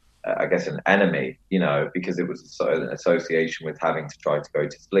of. I guess an enemy, because it was an association with having to try to go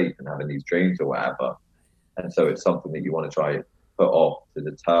to sleep and having these dreams or whatever. And so it's something that you want to try to put off to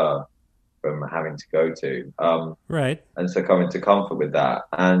deter from having to go to. Right. And so coming to comfort with that.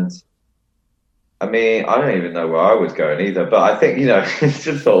 And I mean, I don't even know where I was going either, but I think, it's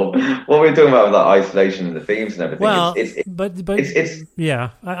just sort of what we're talking about with that isolation and the themes and everything. Well, sorry.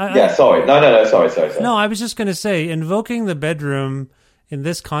 No, sorry. No, I was just going to say, invoking the bedroom in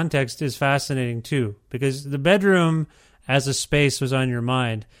this context is fascinating too, because the bedroom as a space was on your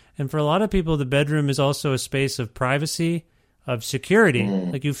mind. And for a lot of people, the bedroom is also a space of privacy, of security.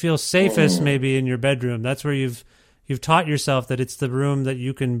 Like you feel safest maybe in your bedroom. That's where you've taught yourself that it's the room that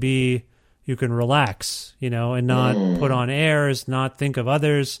you can relax, and not put on airs, not think of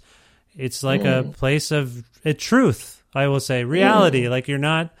others. It's like a place of truth, I will say, reality. Like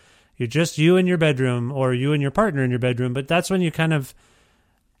you're just you in your bedroom, or you and your partner in your bedroom, but that's when you kind of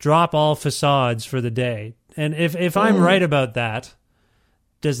drop all facades for the day. And if I'm right about that,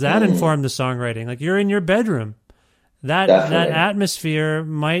 does that inform the songwriting? Like you're in your bedroom. That atmosphere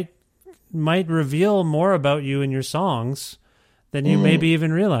might reveal more about you in your songs than you maybe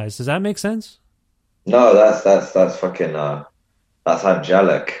even realize. Does that make sense? No, that's fucking that's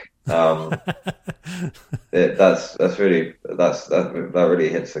angelic. That really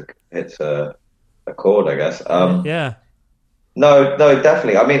hits a chord, I guess. Yeah. No,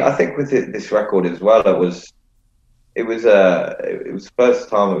 definitely. I mean, I think with this record as well, it was the first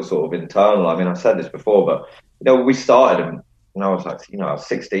time it was sort of internal. I mean, I've said this before, but we started, and I was like, I was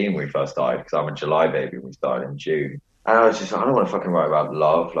 16 when we first started, because I'm a July baby, and we started in June. And I was just like, I don't want to fucking write about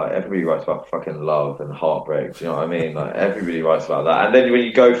love. Like everybody writes about fucking love and heartbreak. Do you know what I mean? Like everybody writes about that. And then when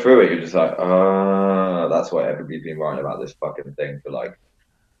you go through it, you're just like, that's why everybody's been writing about this fucking thing for like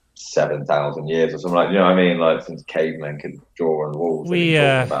 7,000 years or something like, you know what I mean? Like since cavemen could draw on walls.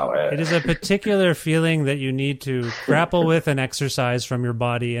 About it. It is a particular feeling that you need to grapple with and exercise from your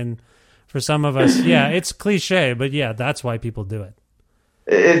body. And for some of us, it's cliche, but that's why people do it.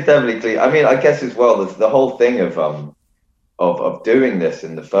 It is definitely cliche. I mean, I guess as well, the whole thing of doing this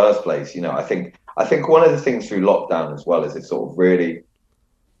in the first place, you know, I think one of the things through lockdown as well is it sort of really,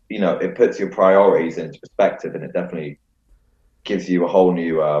 you know, it puts your priorities into perspective, and it definitely gives you a whole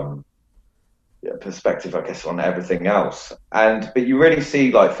new perspective, I guess, on everything else. But you really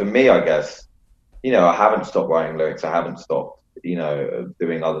see, like for me, I guess, you know, I haven't stopped writing lyrics. I haven't stopped, you know,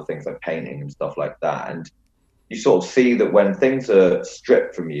 doing other things like painting and stuff like that. And you sort of see that when things are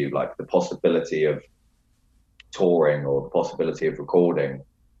stripped from you, like the possibility of touring or the possibility of recording,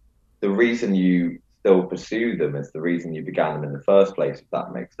 the reason you still pursue them is the reason you began them in the first place, if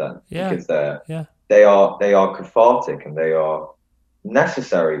that makes sense. Because they are cathartic and they are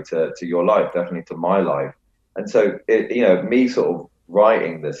necessary to your life, definitely to my life. And so you know, me sort of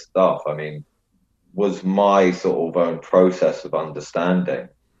writing this stuff, I mean, was my sort of own process of understanding.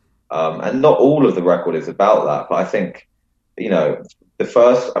 And not all of the record is about that, but I think, you know, the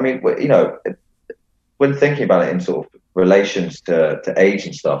first, I mean, you know, when thinking about it in sort of relations to age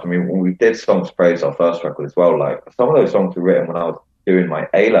and stuff, I mean, when we did Songs Praise, our first record as well, like some of those songs were written when I was doing my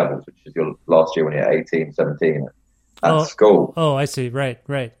A-levels, which is your last year when you're 18, 17 at school. Oh, I see. Right.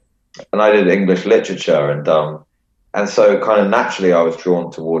 And I did English literature, and so kind of naturally I was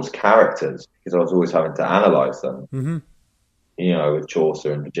drawn towards characters because I was always having to analyze them. Mm-hmm. You know, with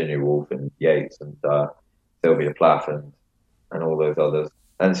Chaucer and Virginia Woolf and Yeats and Sylvia Plath and all those others.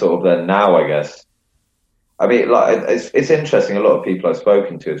 And sort of then now, I guess, I mean, like it's interesting. A lot of people I've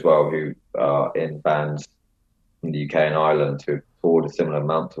spoken to as well who are in bands in the UK and Ireland who have toured a similar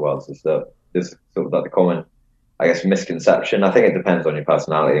amount to us is that there's sort of like the common, I guess, misconception. I think it depends on your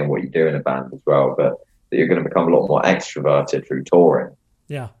personality and what you do in a band as well, but that you're going to become a lot more extroverted through touring.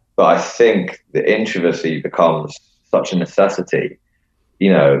 Yeah. But I think the introversy becomes such a necessity.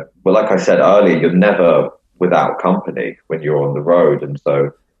 You know, well, like I said earlier, you're never without company when you're on the road.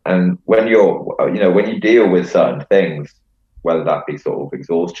 And when you're, you know, when you deal with certain things, whether that be sort of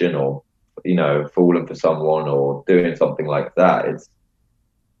exhaustion or, you know, falling for someone or doing something like that,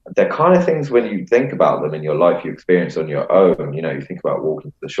 they're kind of things when you think about them in your life, you experience on your own. You know, you think about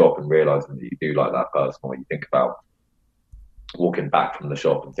walking to the shop and realizing that you do like that person, or you think about walking back from the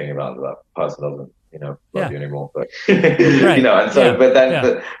shop and thinking about that person doesn't, you know, love you anymore. But right. You know, and so,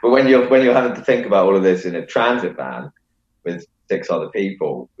 but when you're having to think about all of this in a transit van with 6 other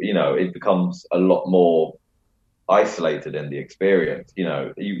people, you know, it becomes a lot more isolated in the experience. You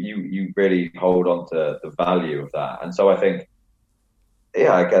know, you really hold on to the value of that. And so I think,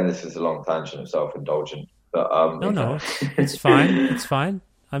 again, this is a long tangent of self-indulgent, but no, it's fine. It's fine.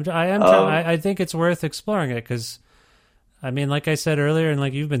 I think it's worth exploring it because, I mean, like I said earlier, and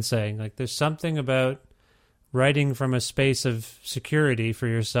like you've been saying, like there's something about writing from a space of security for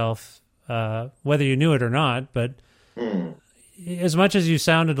yourself, whether you knew it or not. But as much as you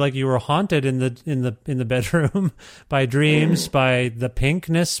sounded like you were haunted in the bedroom by dreams, by the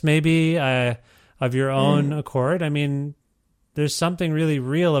pinkness maybe of your own accord, I mean, there's something really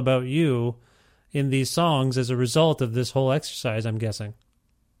real about you in these songs as a result of this whole exercise, I'm guessing.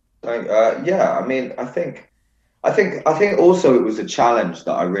 I mean, I think also it was a challenge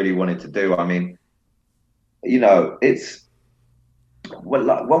that I really wanted to do. I mean, you know, it's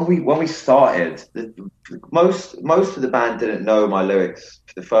when we started, most of the band didn't know my lyrics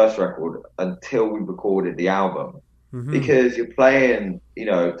for the first record until we recorded the album, because you're playing, you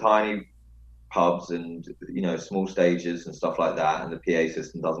know, tiny pubs and, you know, small stages and stuff like that, and the PA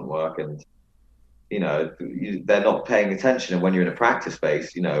system doesn't work, and, you know, they're not paying attention. And when you're in a practice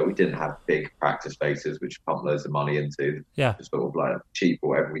space, you know, we didn't have big practice spaces which pump loads of money into, just sort of like cheap or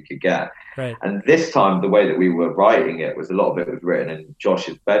whatever we could get. Right. And this time, the way that we were writing it was a lot of it was written in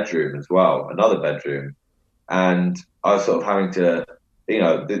Josh's bedroom as well, another bedroom. And I was sort of having to, you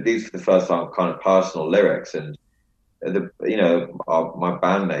know, these are the first time kind of personal lyrics, and you know, my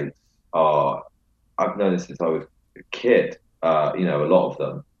bandmates I've known this since I was a kid, you know, a lot of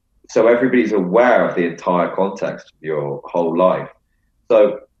them. So everybody's aware of the entire context of your whole life.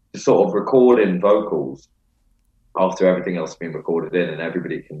 So to sort of record in vocals after everything else has been recorded in and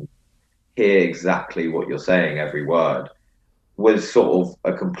everybody can hear exactly what you're saying, every word, was sort of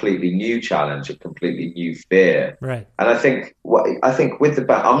a completely new challenge, a completely new fear. Right. And I think with the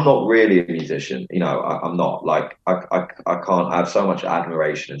band, I'm not really a musician, you know, I'm not, like, I can't, I have so much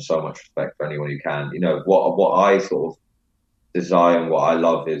admiration and so much respect for anyone who can. You know, what I sort of desire and what I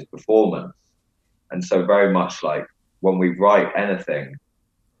love is performance. And so very much like when we write anything,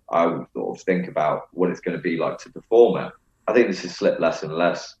 I would sort of think about what it's going to be like to perform it. I think this has slipped less and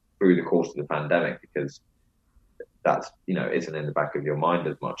less through the course of the pandemic because that's, you know, isn't in the back of your mind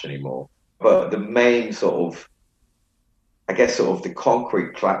as much anymore. But the main sort of, I guess, sort of the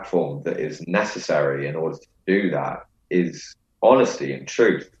concrete platform that is necessary in order to do that is honesty and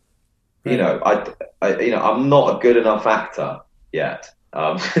truth. You know, I'm not a good enough actor yet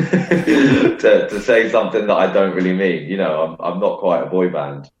to say something that I don't really mean. You know, I'm not quite a boy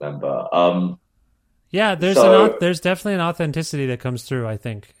band member. Yeah, there's definitely an authenticity that comes through, I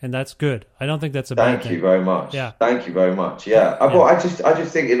think, and that's good. I don't think that's a bad thing. Thank you very much. Yeah, thank you very much. Yeah, well, I just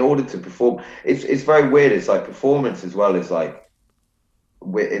think in order to perform, it's very weird. It's like performance as well is like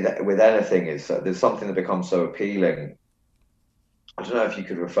with anything is there's something that becomes so appealing. I don't know if you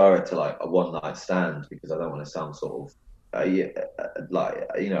could refer it to like a one night stand, because I don't want to sound sort of like,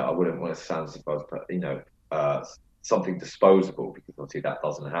 you know, I wouldn't want to sound as if I was, you know, something disposable, because obviously that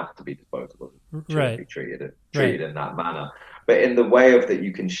doesn't have to be disposable. Right. Be treated in that manner, but in the way of that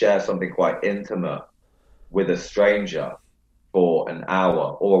you can share something quite intimate with a stranger for an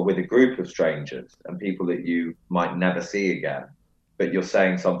hour, or with a group of strangers and people that you might never see again, but you're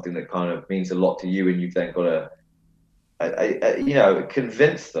saying something that kind of means a lot to you, and you've then got to you know,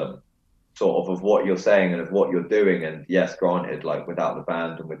 convince them sort of what you're saying and of what you're doing. And yes, granted, like without the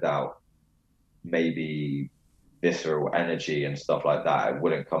band and without maybe visceral energy and stuff like that, it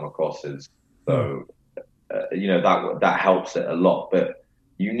wouldn't come across as though you know, that helps it a lot. But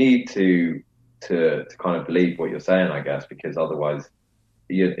you need to kind of believe what you're saying, I guess, because otherwise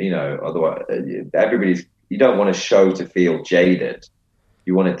you know everybody's, you don't want a show to feel jaded,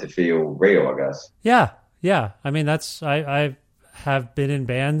 you want it to feel real, I guess. Yeah, I mean, I have been in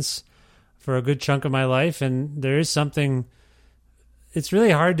bands for a good chunk of my life, and there is something, it's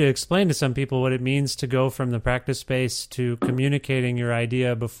really hard to explain to some people what it means to go from the practice space to communicating your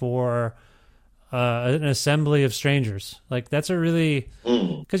idea before an assembly of strangers. Like, that's a really,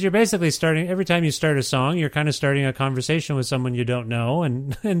 because you're basically starting, every time you start a song, you're kind of starting a conversation with someone you don't know,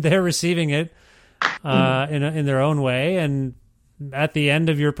 and they're receiving it in their own way, and at the end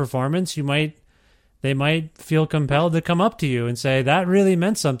of your performance, they might feel compelled to come up to you and say, that really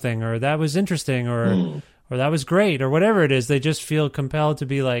meant something, or that was interesting, or that was great, or whatever it is. They just feel compelled to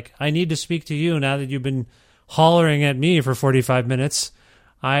be like, I need to speak to you now that you've been hollering at me for 45 minutes.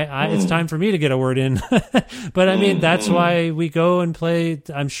 It's time for me to get a word in. But I mean, that's why we go and play.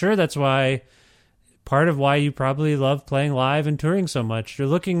 I'm sure that's why, part of why you probably love playing live and touring so much. You're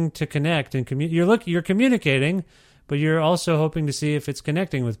looking to connect and you're communicating, but you're also hoping to see if it's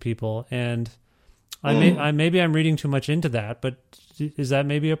connecting with people. And maybe I'm reading too much into that, but is that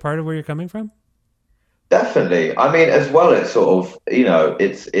maybe a part of where you're coming from? Definitely. I mean, as well, it's sort of, you know,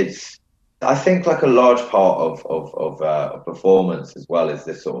 it's. I think like a large part of performance as well is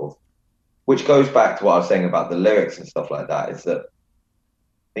this sort of, which goes back to what I was saying about the lyrics and stuff like that, is that,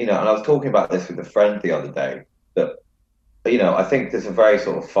 you know, and I was talking about this with a friend the other day, that, you know, I think there's a very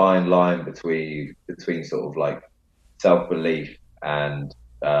sort of fine line between sort of like self-belief and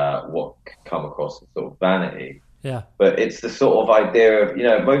what can come across as sort of vanity. Yeah. But it's the sort of idea of, you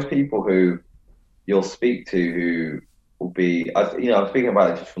know, most people who you'll speak to who will be, you know, I'm speaking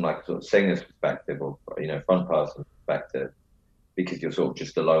about it just from like a sort of singer's perspective, or, you know, front person perspective, because you're sort of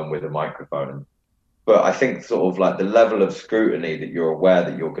just alone with a microphone. But I think sort of like the level of scrutiny that you're aware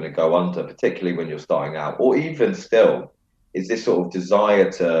that you're going to go under, particularly when you're starting out, or even still, is this sort of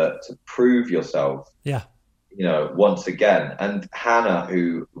desire to prove yourself. Yeah. You know, once again. And Hannah,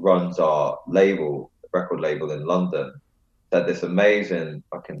 who runs our record label in London, said this amazing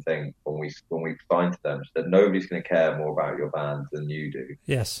fucking thing when we signed to them. She said, nobody's going to care more about your band than you do.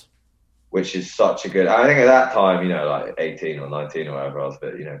 Yes. Which is such a good, I think at that time, you know, like 18 or 19 or whatever, I was a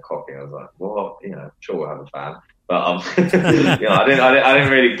bit, you know, cocky. I was like, well, you know, sure, we'll have a band. But, you know, I didn't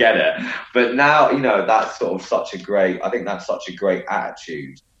really get it. But now, you know, that's sort of such a great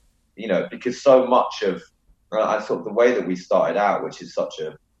attitude, you know, because so much of, I sort of the way that we started out, which is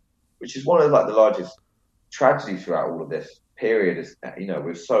one of like the largest tragedies throughout all of this period, is, you know,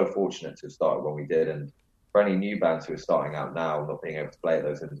 we're so fortunate to start when we did, and for any new bands who are starting out now, not being able to play at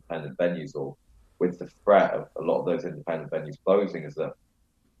those independent venues, or with the threat of a lot of those independent venues closing, is that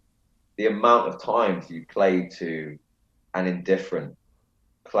the amount of times you play to an indifferent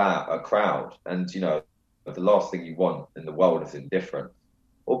crowd, and, you know, the last thing you want in the world is indifference,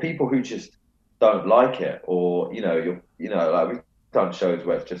 or people who just don't like it, or, you know, like we've done shows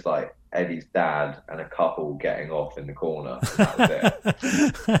where it's just like Eddie's dad and a couple getting off in the corner, and that was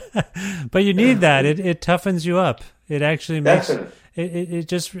it. But you need that. It toughens you up. It actually makes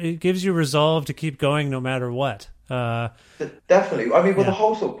it gives you resolve to keep going no matter what. Definitely. I mean, well, the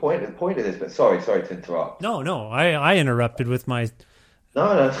whole sort of point of this. But sorry to interrupt. No. I interrupted with my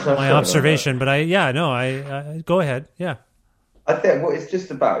my observation, but I go ahead. Yeah. I think what it's just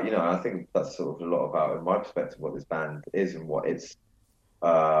about, I think that's sort of a lot about, in my perspective, what this band is and what it's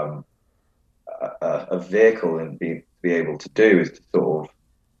a vehicle and be able to do is to sort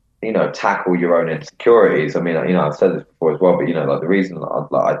of, tackle your own insecurities. I mean, I've said this before as well, but like the reason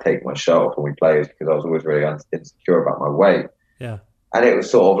I take my shirt off when we play is because I was always really insecure about my weight. Yeah. And it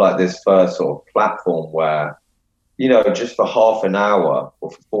was sort of like this first sort of platform where, just for half an hour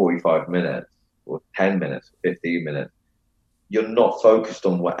or for 45 minutes or 10 minutes, 15 minutes, you're not focused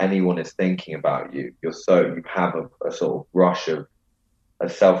on what anyone is thinking about you. You have a sort of rush of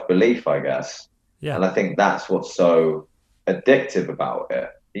self-belief, I guess. Yeah. And I think that's what's so addictive about it.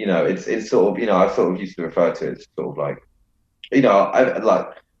 It's sort of, I sort of used to refer to it as sort of like,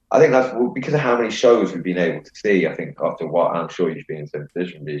 I think that's because of how many shows we've been able to see. I think after a while, and I'm sure you've been in the same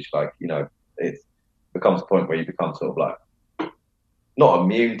position, Vish, it becomes a point where you become sort of like not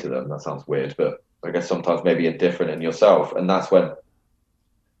immune to them. That sounds weird, but I guess sometimes maybe indifferent in yourself. And that's when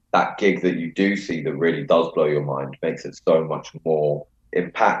that gig that you do see that really does blow your mind makes it so much more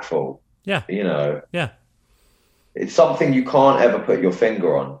impactful. Yeah. Yeah. It's something you can't ever put your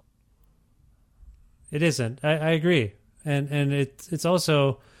finger on. It isn't. I agree. And it's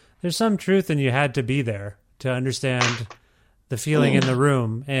also, there's some truth in you had to be there to understand the feeling in the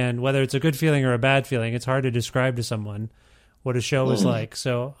room. And whether it's a good feeling or a bad feeling, it's hard to describe to someone what a show is like.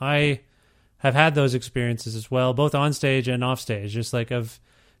 So I have had those experiences as well, both on stage and off stage, just like of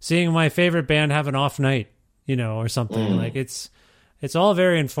seeing my favorite band have an off night, or something. Like it's all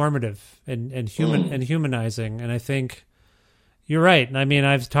very informative and human and humanizing. And I think you're right. I mean,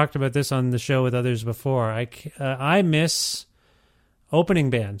 I've talked about this on the show with others before. I miss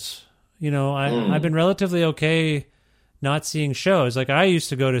opening bands. I've been relatively okay not seeing shows. Like I used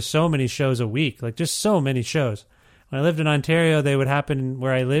to go to so many shows a week, like just so many shows. When I lived in Ontario, they would happen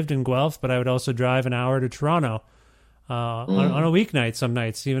where I lived in Guelph, but I would also drive an hour to Toronto on a weeknight some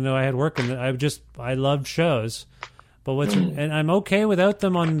nights, even though I had work. And I loved shows. But and I'm okay without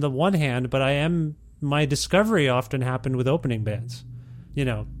them on the one hand, but my discovery often happened with opening bands.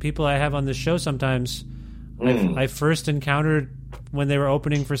 People I have on the show sometimes I first encountered when they were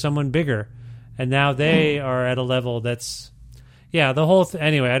opening for someone bigger, and now they are at a level that's, the whole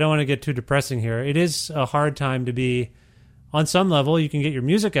anyway, I don't want to get too depressing here. It is a hard time to be, on some level, you can get your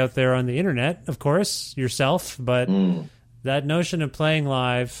music out there on the internet, of course, yourself, but that notion of playing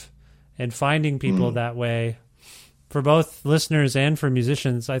live and finding people that way, for both listeners and for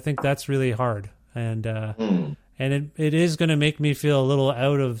musicians, I think that's really hard. And it is going to make me feel a little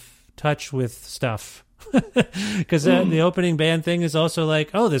out of touch with stuff. Because the opening band thing is also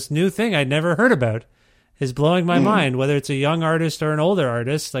like, oh, this new thing I'd never heard about is blowing my mind, whether it's a young artist or an older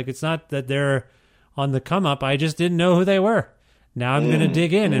artist. Like, it's not that they're on the come up. I just didn't know who they were. Now I'm going to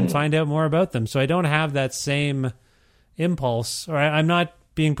dig in and find out more about them. So I don't have that same impulse, or I'm not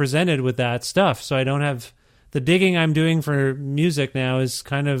being presented with that stuff. So I don't have the digging I'm doing for music now is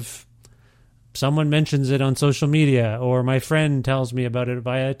kind of someone mentions it on social media, or my friend tells me about it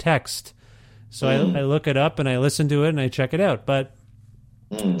via text. So I look it up and I listen to it and I check it out. But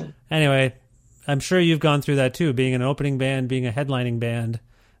anyway, I'm sure you've gone through that too, being an opening band, being a headlining band.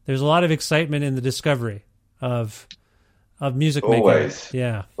 There's a lot of excitement in the discovery of music making. Always.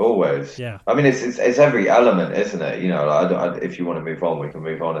 Yeah. Always. Yeah. I mean, it's every element, isn't it? If you want to move on, we can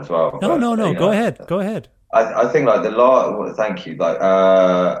move on as well. No. Go ahead. I think thank you. Like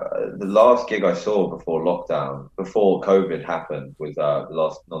the last gig I saw before lockdown, before COVID happened, was the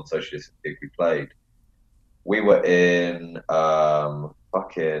last non-socialist gig we played. We were in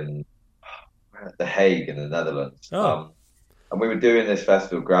fucking The Hague in the Netherlands. And we were doing this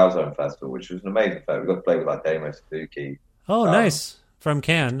festival, Grauzoom Festival, which was an amazing festival. We got to play with like Damo Suzuki. Oh, nice. From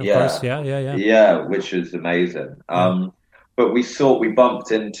Cannes, of course. Yeah. Yeah, which was amazing. But we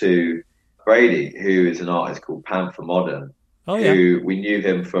bumped into Brady, who is an artist called Panther Modern. Oh, yeah. Who we knew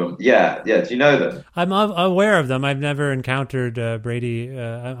him from. Yeah. Do you know them? I'm aware of them. I've never encountered Brady.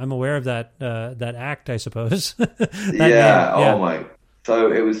 I'm aware of that act, I suppose. Oh my.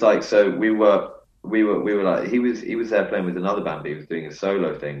 So it was like, we were like, he was there playing with another band, but he was doing a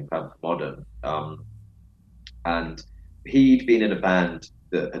solo thing, Panther Modern. And he'd been in a band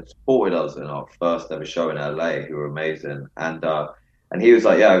that had supported us in our first ever show in LA, who were amazing. And he was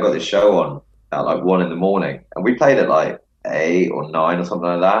like, yeah, I got this show on at like 1 a.m, and we played at like 8 or 9 or something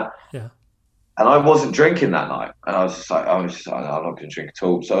like that. Yeah. And I wasn't drinking that night, and I was just like, I'm not going to drink at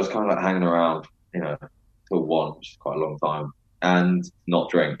all. So I was kind of like hanging around, till 1, which is quite a long time. and not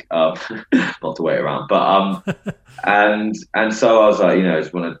drink, not to wait around. But and so I was like, I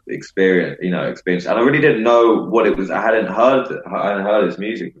just want to experience. And I really didn't know what it was. I hadn't heard his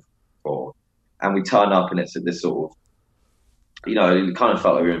music before, and we turned up, and it's at this sort of, it kind of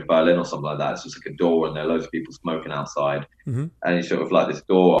felt like we were in Berlin or something like that. It's just like a door, and there are loads of people smoking outside, and it's sort of like this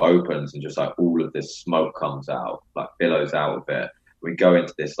door opens, and just like all of this smoke comes out, like billows out of it. We go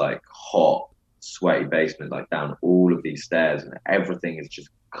into this like hot, sweaty basement, like down all of these stairs, and everything is just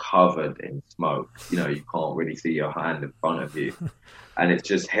covered in smoke. You can't really see your hand in front of you, and it's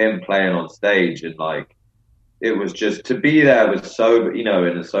just him playing on stage, and like it was just to be there was sober, in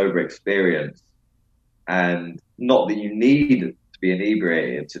a sober experience, and not that you need to be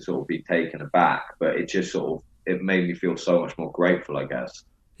inebriated to sort of be taken aback, but it just sort of it made me feel so much more grateful, I guess.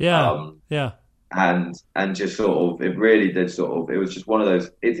 Yeah, and just sort of it really did sort of it was just one of those.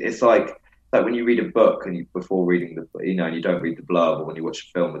 It's like when you read a book and before reading the and you don't read the blurb, or when you watch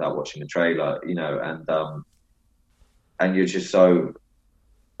a film without watching the trailer, and you're just so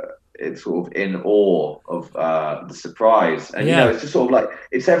it's sort of in awe of the surprise, and it's just sort of like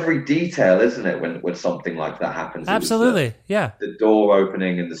it's every detail, isn't it? When something like that happens, absolutely, the door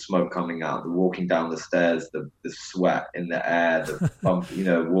opening and the smoke coming out, the walking down the stairs, the sweat in the air, the bump,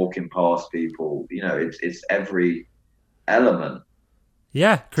 walking past people, it's every element.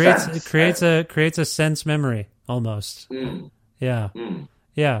 Yeah, creates a sense memory almost. Yeah.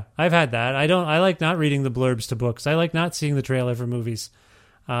 Yeah, I've had that. I like not reading the blurbs to books. I like not seeing the trailer for movies.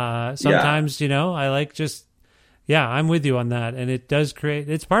 Sometimes, I like just, I'm with you on that. And it does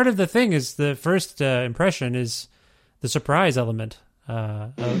it's part of the thing is the first impression is the surprise element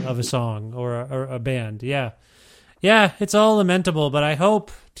of a song or a band. Yeah. Yeah, it's all lamentable, but I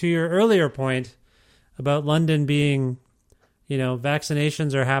hope, to your earlier point about London being,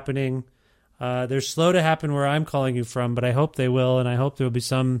 vaccinations are happening. They're slow to happen where I'm calling you from, but I hope they will, and I hope there will be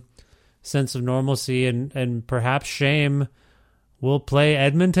some sense of normalcy and perhaps shame. We'll play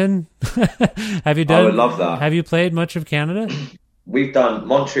Edmonton. Have you done? I would love that. Have you played much of Canada? We've done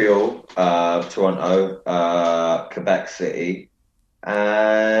Montreal, Toronto, Quebec City,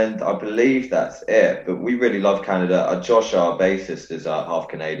 and I believe that's it. But we really love Canada. Josh, our bassist, is half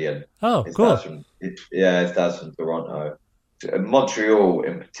Canadian. Oh, cool. His dad's from Toronto. Montreal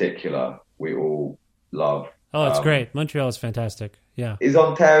in particular, we all love. Oh, it's great. Montreal is fantastic. Yeah. Is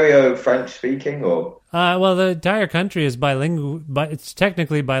Ontario French speaking or? Well, the entire country is bilingual, but it's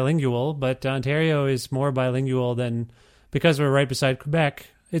technically bilingual, but Ontario is more bilingual because we're right beside Quebec.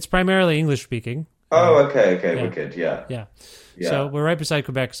 It's primarily English speaking. Oh, okay, wicked, yeah. So we're right beside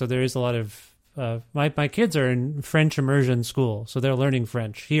Quebec, so there is a lot of my kids are in French immersion school, so they're learning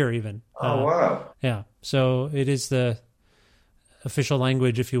French here even. Oh, wow. Yeah. So it is the official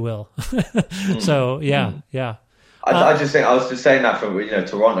language, if you will. So yeah. I just think I was just saying that for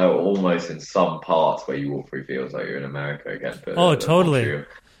Toronto, almost in some parts where you walk through feels like you're in America again. But, totally.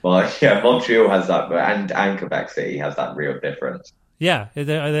 Montreal has that, and Quebec City has that real difference. Yeah,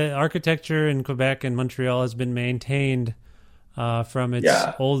 the architecture in Quebec and Montreal has been maintained from its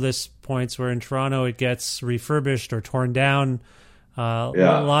oldest points. Where in Toronto it gets refurbished or torn down.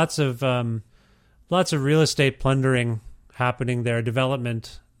 Lots of real estate plundering happening there,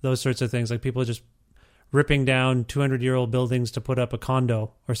 development, those sorts of things, like people just ripping down 200-year-old buildings to put up a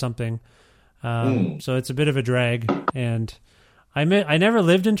condo or something. So it's a bit of a drag. And I never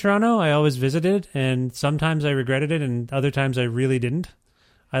lived in Toronto. I always visited, and sometimes I regretted it, and other times I really didn't.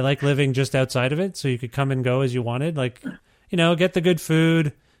 I like living just outside of it, so you could come and go as you wanted. Like, get the good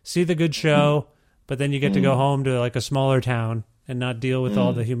food, see the good show, but then you get to go home to like a smaller town and not deal with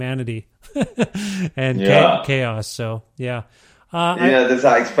all the humanity and chaos. So, yeah. There's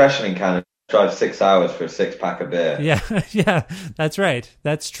that expression in Canada, drive 6 hours for a 6-pack of beer. Yeah, that's right.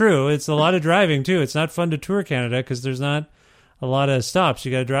 That's true. It's a lot of driving, too. It's not fun to tour Canada because there's not a lot of stops.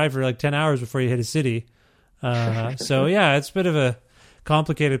 You got to drive for like 10 hours before you hit a city. So, yeah, it's a bit of a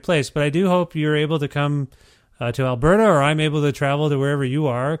complicated place. But I do hope you're able to come to Alberta, or I'm able to travel to wherever you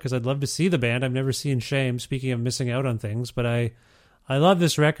are, because I'd love to see the band. I've never seen Shame, speaking of missing out on things. But I love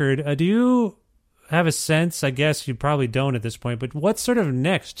this record. Do you have a sense, I guess you probably don't at this point, but what's sort of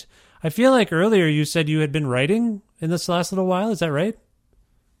next? I feel like earlier you said you had been writing in this last little while. Is that right?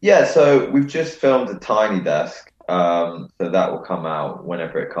 Yeah, so we've just filmed a Tiny Desk. So that will come out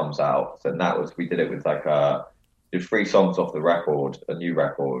whenever it comes out. So we did it with did 3 songs off the record, a new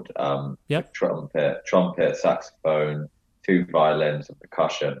record. Trumpet, saxophone, 2 violins and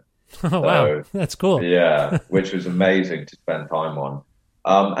percussion. Oh, wow. That's cool. Yeah, which was amazing to spend time on.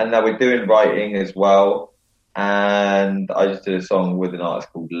 And now we're doing writing as well. And I just did a song with an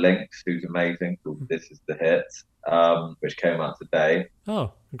artist called Lynx, who's amazing, called This Is the Hit. which came out today.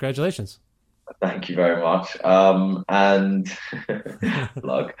 Oh, congratulations. Thank you very much. And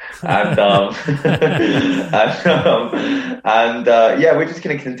plug. Yeah, we're just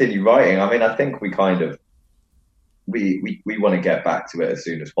going to continue writing. I mean, I think we kind of we want to get back to it as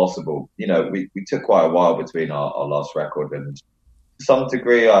soon as possible. You know, we took quite a while between our last record, and to some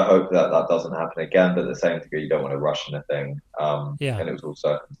degree, I hope that doesn't happen again. But at the same degree, you don't want to rush anything. And it was all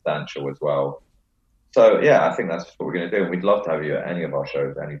circumstantial as well. So, yeah, I think that's what we're going to do. And we'd love to have you at any of our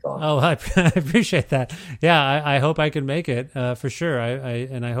shows anytime. Oh, I appreciate that. Yeah, I hope I can make it for sure.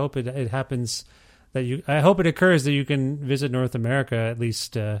 I hope it happens I hope it occurs that you can visit North America at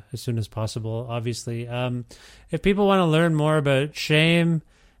least as soon as possible, obviously. If people want to learn more about Shame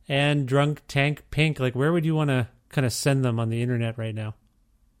and Drunk Tank Pink, like where would you want to kind of send them on the internet right now?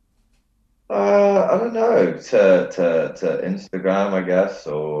 I don't know, to Instagram, I guess,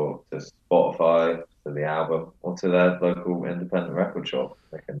 or to Spotify, to the album, or to their local independent record shop.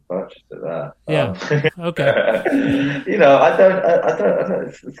 They can purchase it there. Yeah. Okay. You know, I don't.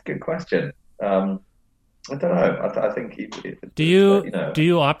 It's a good question. I don't know. I think do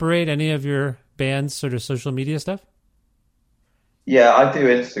you operate any of your band's sort of social media stuff? Yeah, I do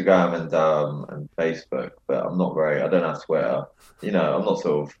Instagram and Facebook, but I'm not I don't have Twitter. You know, I'm not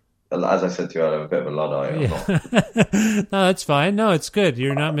sort of. As I said to you, I'm a bit of a Luddite. Yeah. No, that's fine. No, it's good.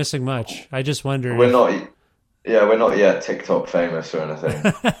 You're not missing much. I just wondered. We're not yet TikTok famous or anything.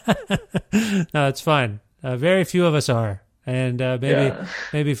 No, it's fine. Very few of us are. And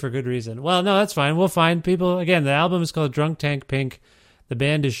maybe for good reason. Well, no, that's fine. We'll find people. Again, the album is called Drunk Tank Pink. The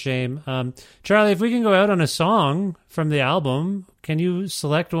band is Shame. Charlie, if we can go out on a song from the album, can you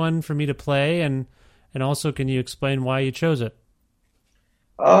select one for me to play? And also, can you explain why you chose it?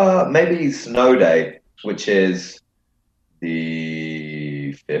 Maybe Snow Day, which is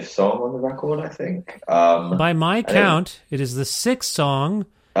the 5th song on the record, I think. By my count, it is the 6th song,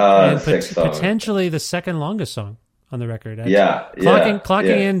 and potentially the second longest song on the record.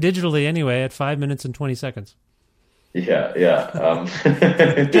 Clocking in digitally anyway at 5 minutes and 20 seconds. Yeah.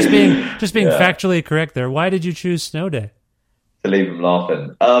 Just being factually correct there. Why did you choose Snow Day? To leave him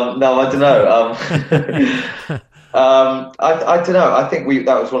laughing. No, I don't know. I don't know. I think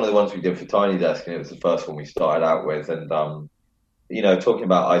that was one of the ones we did for Tiny Desk, and it was the first one we started out with. And you know, talking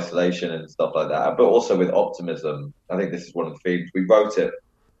about isolation and stuff like that, but also with optimism. I think this is one of the themes. We wrote it.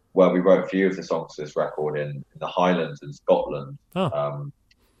 Well, we wrote a few of the songs for this record in the Highlands in Scotland,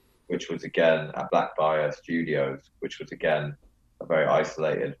 which was again at Blackbriar Studios, which was again a very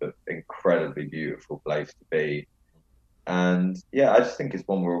isolated but incredibly beautiful place to be. And yeah, I just think it's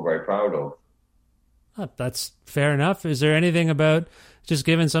one we're all very proud of. Oh, that's fair enough. Is there anything about, just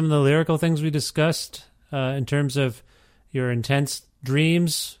given some of the lyrical things we discussed, in terms of your intense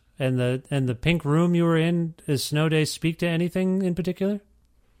dreams and the pink room you were in, does Snow Day speak to anything in particular?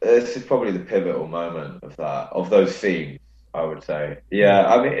 This is probably the pivotal moment of those themes, I would say. Yeah,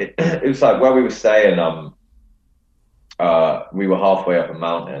 I mean, it was like where we were staying. We were halfway up a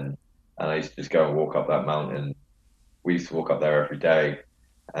mountain, and I used to just go and walk up that mountain. We used to walk up there every day.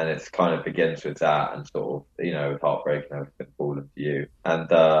 And it kind of begins with that, and sort of, you know, with heartbreak and everything falling to you, and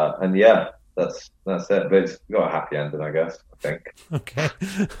yeah, that's it. But it's got a happy ending, I guess. I think. Okay.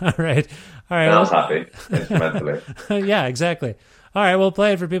 All right. And I was happy instrumentally. Yeah, exactly. All right, we'll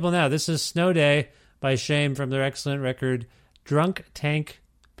play it for people now. This is Snow Day by Shame from their excellent record, Drunk Tank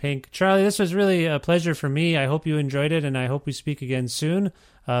Pink. Charlie, this was really a pleasure for me. I hope you enjoyed it, and I hope we speak again soon.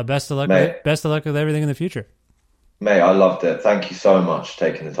 Best of luck. Best of luck with everything in the future. Mate, I loved it. Thank you so much for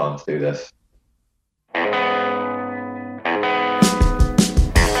taking the time to do this.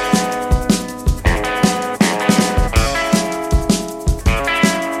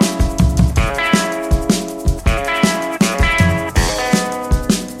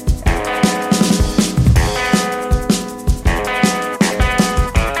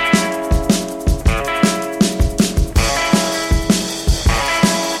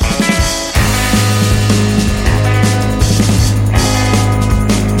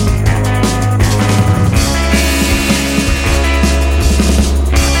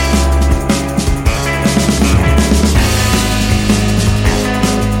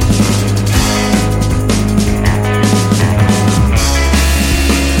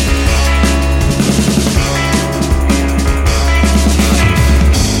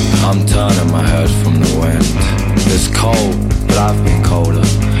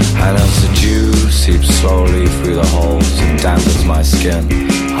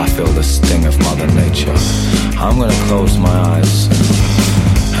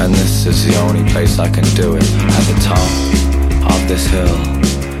 I can do it. At the top of this hill,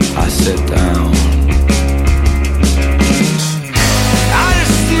 I sit down.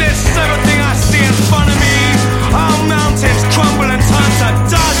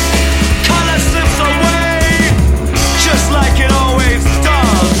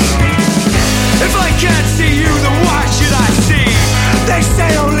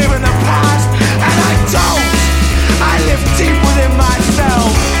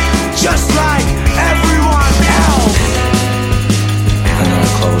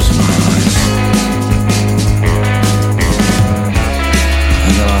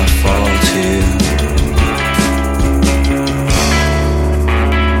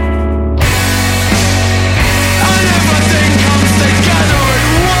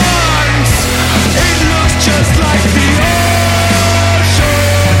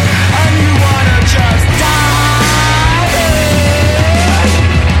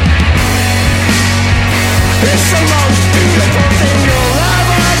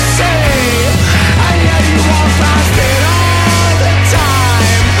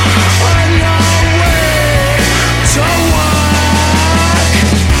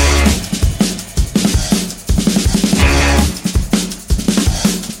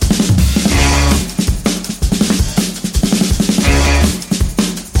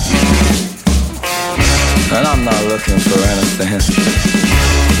 And I'm not looking for anything.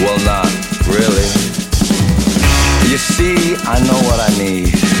 Well, not really. You see, I know what I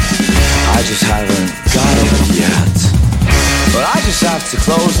need. I just haven't got it yet. But I just have to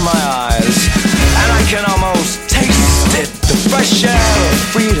close my eyes, and I can almost taste it, the fresh air of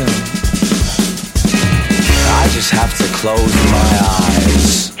freedom. I just have to close my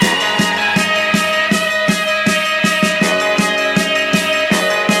eyes.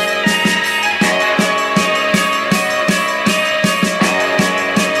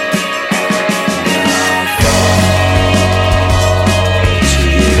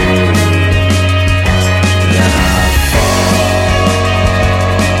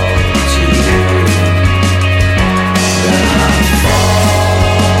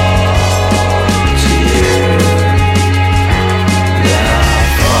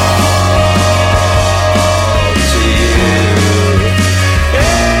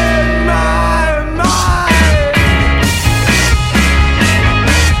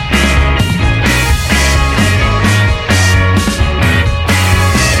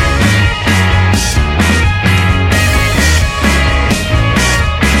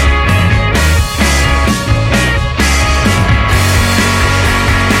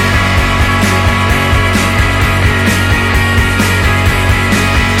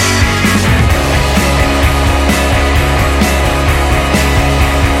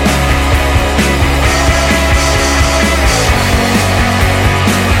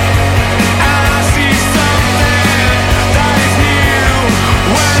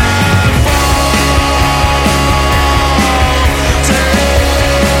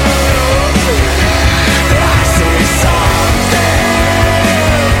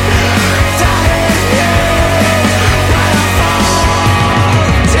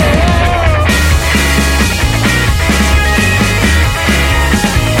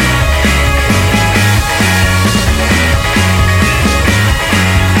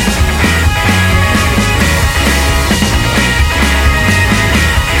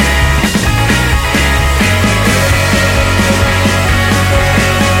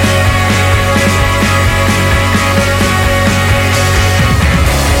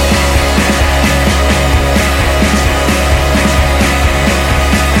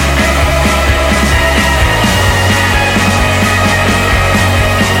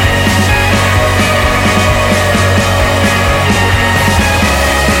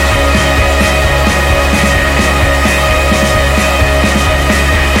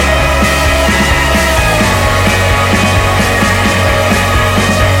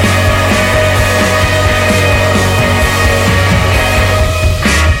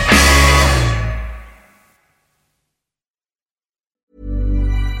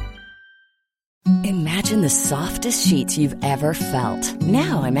 Imagine the softest sheets you've ever felt.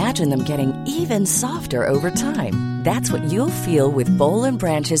 Now imagine them getting even softer over time. That's what you'll feel with Boll &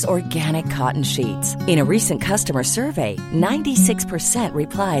 Branch's organic cotton sheets. In a recent customer survey, 96%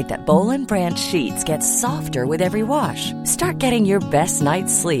 replied that Boll & Branch sheets get softer with every wash. Start getting your best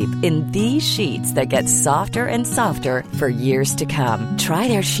night's sleep in these sheets that get softer and softer for years to come. Try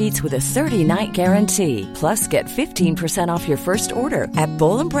their sheets with a 30-night guarantee. Plus, get 15% off your first order at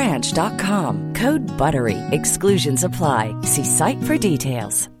bollandbranch.com. Code BUTTERY. Exclusions apply. See site for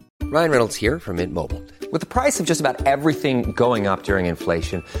details. Ryan Reynolds here from Mint Mobile. With the price of just about everything going up during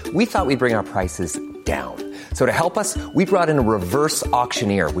inflation, we thought we'd bring our prices down. So to help us, we brought in a reverse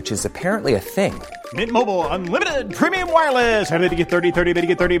auctioneer, which is apparently a thing. Mint Mobile Unlimited Premium Wireless. How to get 30, 30, bit to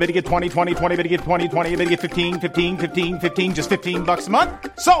get 30, bit to get 20, 20, 20, bit to get 20, 20, bit to get 15, 15, 15, 15, just $15 a month?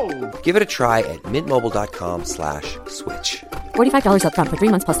 Sold! Give it a try at mintmobile.com/switch. $45 up front for 3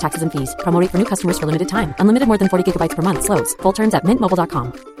 months plus taxes and fees. Promo rate for new customers for limited time. Unlimited more than 40 gigabytes per month. Slows full terms at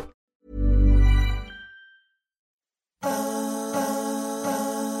mintmobile.com.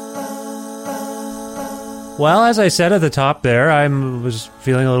 Well, as I said at the top there, I was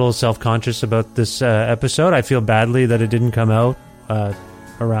feeling a little self-conscious about this episode. I feel badly that it didn't come out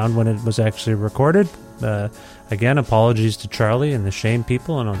around when it was actually recorded. Again, apologies to Charlie and the Shame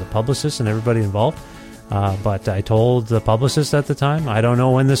people and all the publicists and everybody involved. But I told the publicist at the time, I don't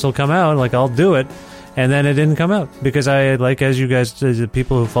know when this will come out. Like, I'll do it. And then it didn't come out because I like, as you guys, the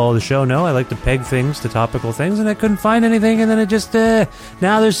people who follow the show know, I like to peg things to topical things, and I couldn't find anything, and then it just now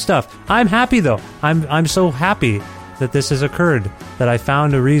there's stuff. I'm happy though. I'm so happy that this has occurred, that I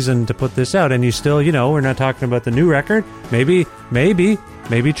found a reason to put this out. And you still, we're not talking about the new record. Maybe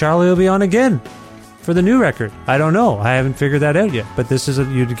Charlie will be on again for the new record. I don't know. I haven't figured that out yet. But this is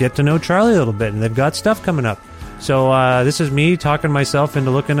you get to know Charlie a little bit, and they've got stuff coming up. So this is me talking myself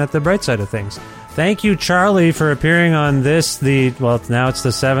into looking at the bright side of things. Thank you, Charlie, for appearing on this, now it's the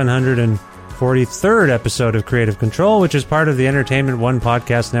 743rd episode of Creative Control, which is part of the Entertainment One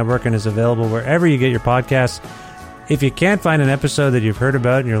Podcast Network and is available wherever you get your podcasts. If you can't find an episode that you've heard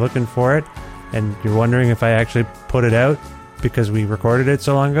about and you're looking for it, and you're wondering if I actually put it out because we recorded it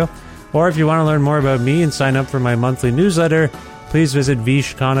so long ago, or if you want to learn more about me and sign up for my monthly newsletter, please visit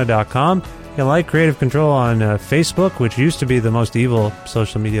vishkhanna.com. You can like Creative Control on Facebook, which used to be the most evil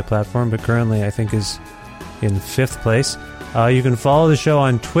social media platform, but currently I think is in 5th place. You can follow the show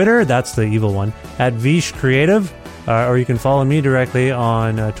on Twitter, that's the evil one, at Vish Creative, or you can follow me directly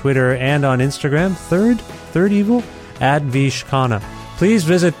on Twitter and on Instagram, third evil, at Vishkhanna. Please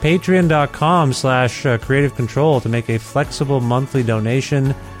visit patreon.com/Creative Control to make a flexible monthly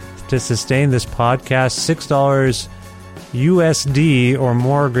donation to sustain this podcast. $6 USD or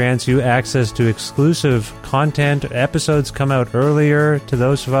more grants you access to exclusive content. Episodes come out earlier to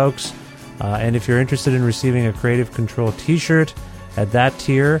those folks. And if you're interested in receiving a Creative Control t-shirt at that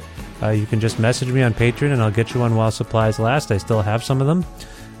tier, you can just message me on Patreon and I'll get you one while supplies last. I still have some of them.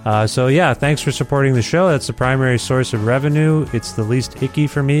 So yeah, thanks for supporting the show. That's the primary source of revenue. It's the least icky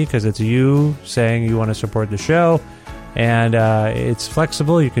for me because it's you saying you want to support the show. And it's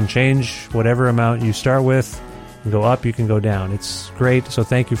flexible. You can change whatever amount you start with. You can go up, you can go down. It's great. So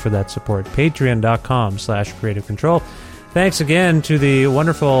thank you for that support. Patreon.com/Creative Control. Thanks again to the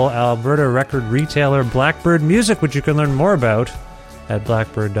wonderful Alberta record retailer Blackbird Music, which you can learn more about at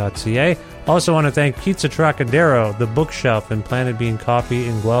blackbird.ca. Also want to thank Pizza Trocadero, The Bookshelf, and Planet Bean Coffee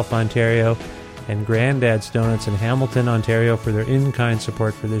in Guelph, Ontario, and Grandad's Donuts in Hamilton, Ontario for their in-kind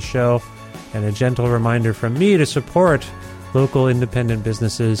support for this show. And a gentle reminder from me to support local independent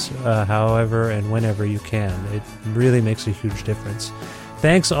businesses however and whenever you can. It really makes a huge difference.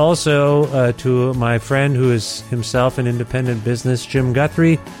 Thanks also to my friend who is himself an independent business, Jim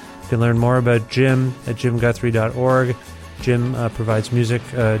Guthrie. You can learn more about Jim at jimguthrie.org. Jim provides music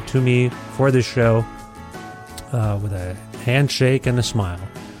to me for this show with a handshake and a smile.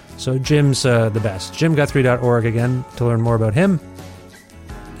 So Jim's the best. jimguthrie.org again to learn more about him.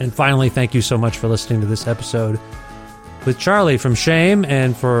 And finally, thank you so much for listening to this episode with Charlie from Shame,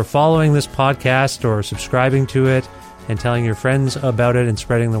 and for following this podcast or subscribing to it and telling your friends about it and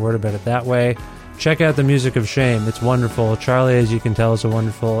spreading the word about it that way. Check out the music of Shame. It's wonderful. Charlie, as you can tell, is a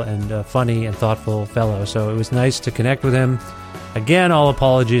wonderful and funny and thoughtful fellow. So it was nice to connect with him. Again, all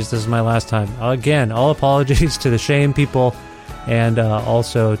apologies. This is my last time. Again, all apologies to the Shame people and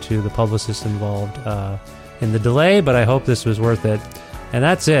also to the publicist involved in the delay, but I hope this was worth it. And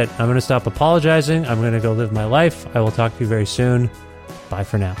that's it. I'm going to stop apologizing. I'm going to go live my life. I will talk to you very soon. Bye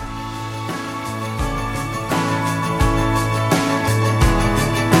for now.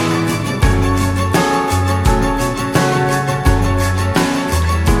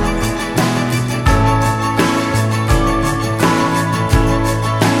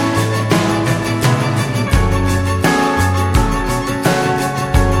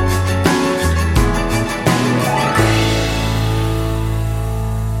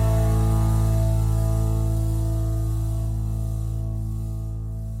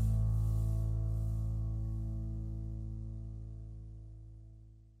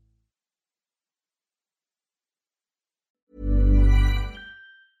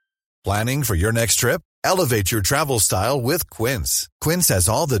 Planning for your next trip? Elevate your travel style with Quince. Quince has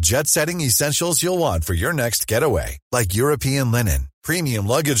all the jet-setting essentials you'll want for your next getaway, like European linen, premium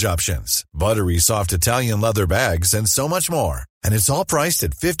luggage options, buttery soft Italian leather bags, and so much more. And it's all priced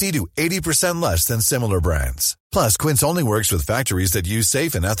at 50 to 80% less than similar brands. Plus, Quince only works with factories that use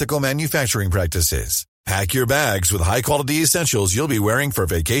safe and ethical manufacturing practices. Pack your bags with high-quality essentials you'll be wearing for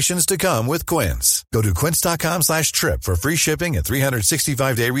vacations to come with Quince. Go to quince.com/trip for free shipping and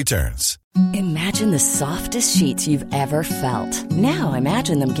 365-day returns. Imagine the softest sheets you've ever felt. Now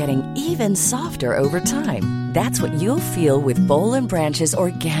imagine them getting even softer over time. That's what you'll feel with Boll & Branch's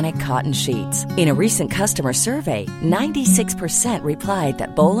organic cotton sheets. In a recent customer survey, 96% replied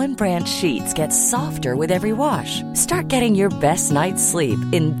that Boll & Branch sheets get softer with every wash. Start getting your best night's sleep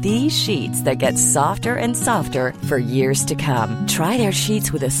in these sheets that get softer and softer for years to come. Try their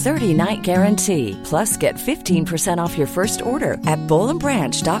sheets with a 30-night guarantee. Plus, get 15% off your first order at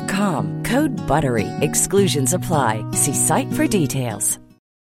bollandbranch.com. Code BUTTERY. Exclusions apply. See site for details.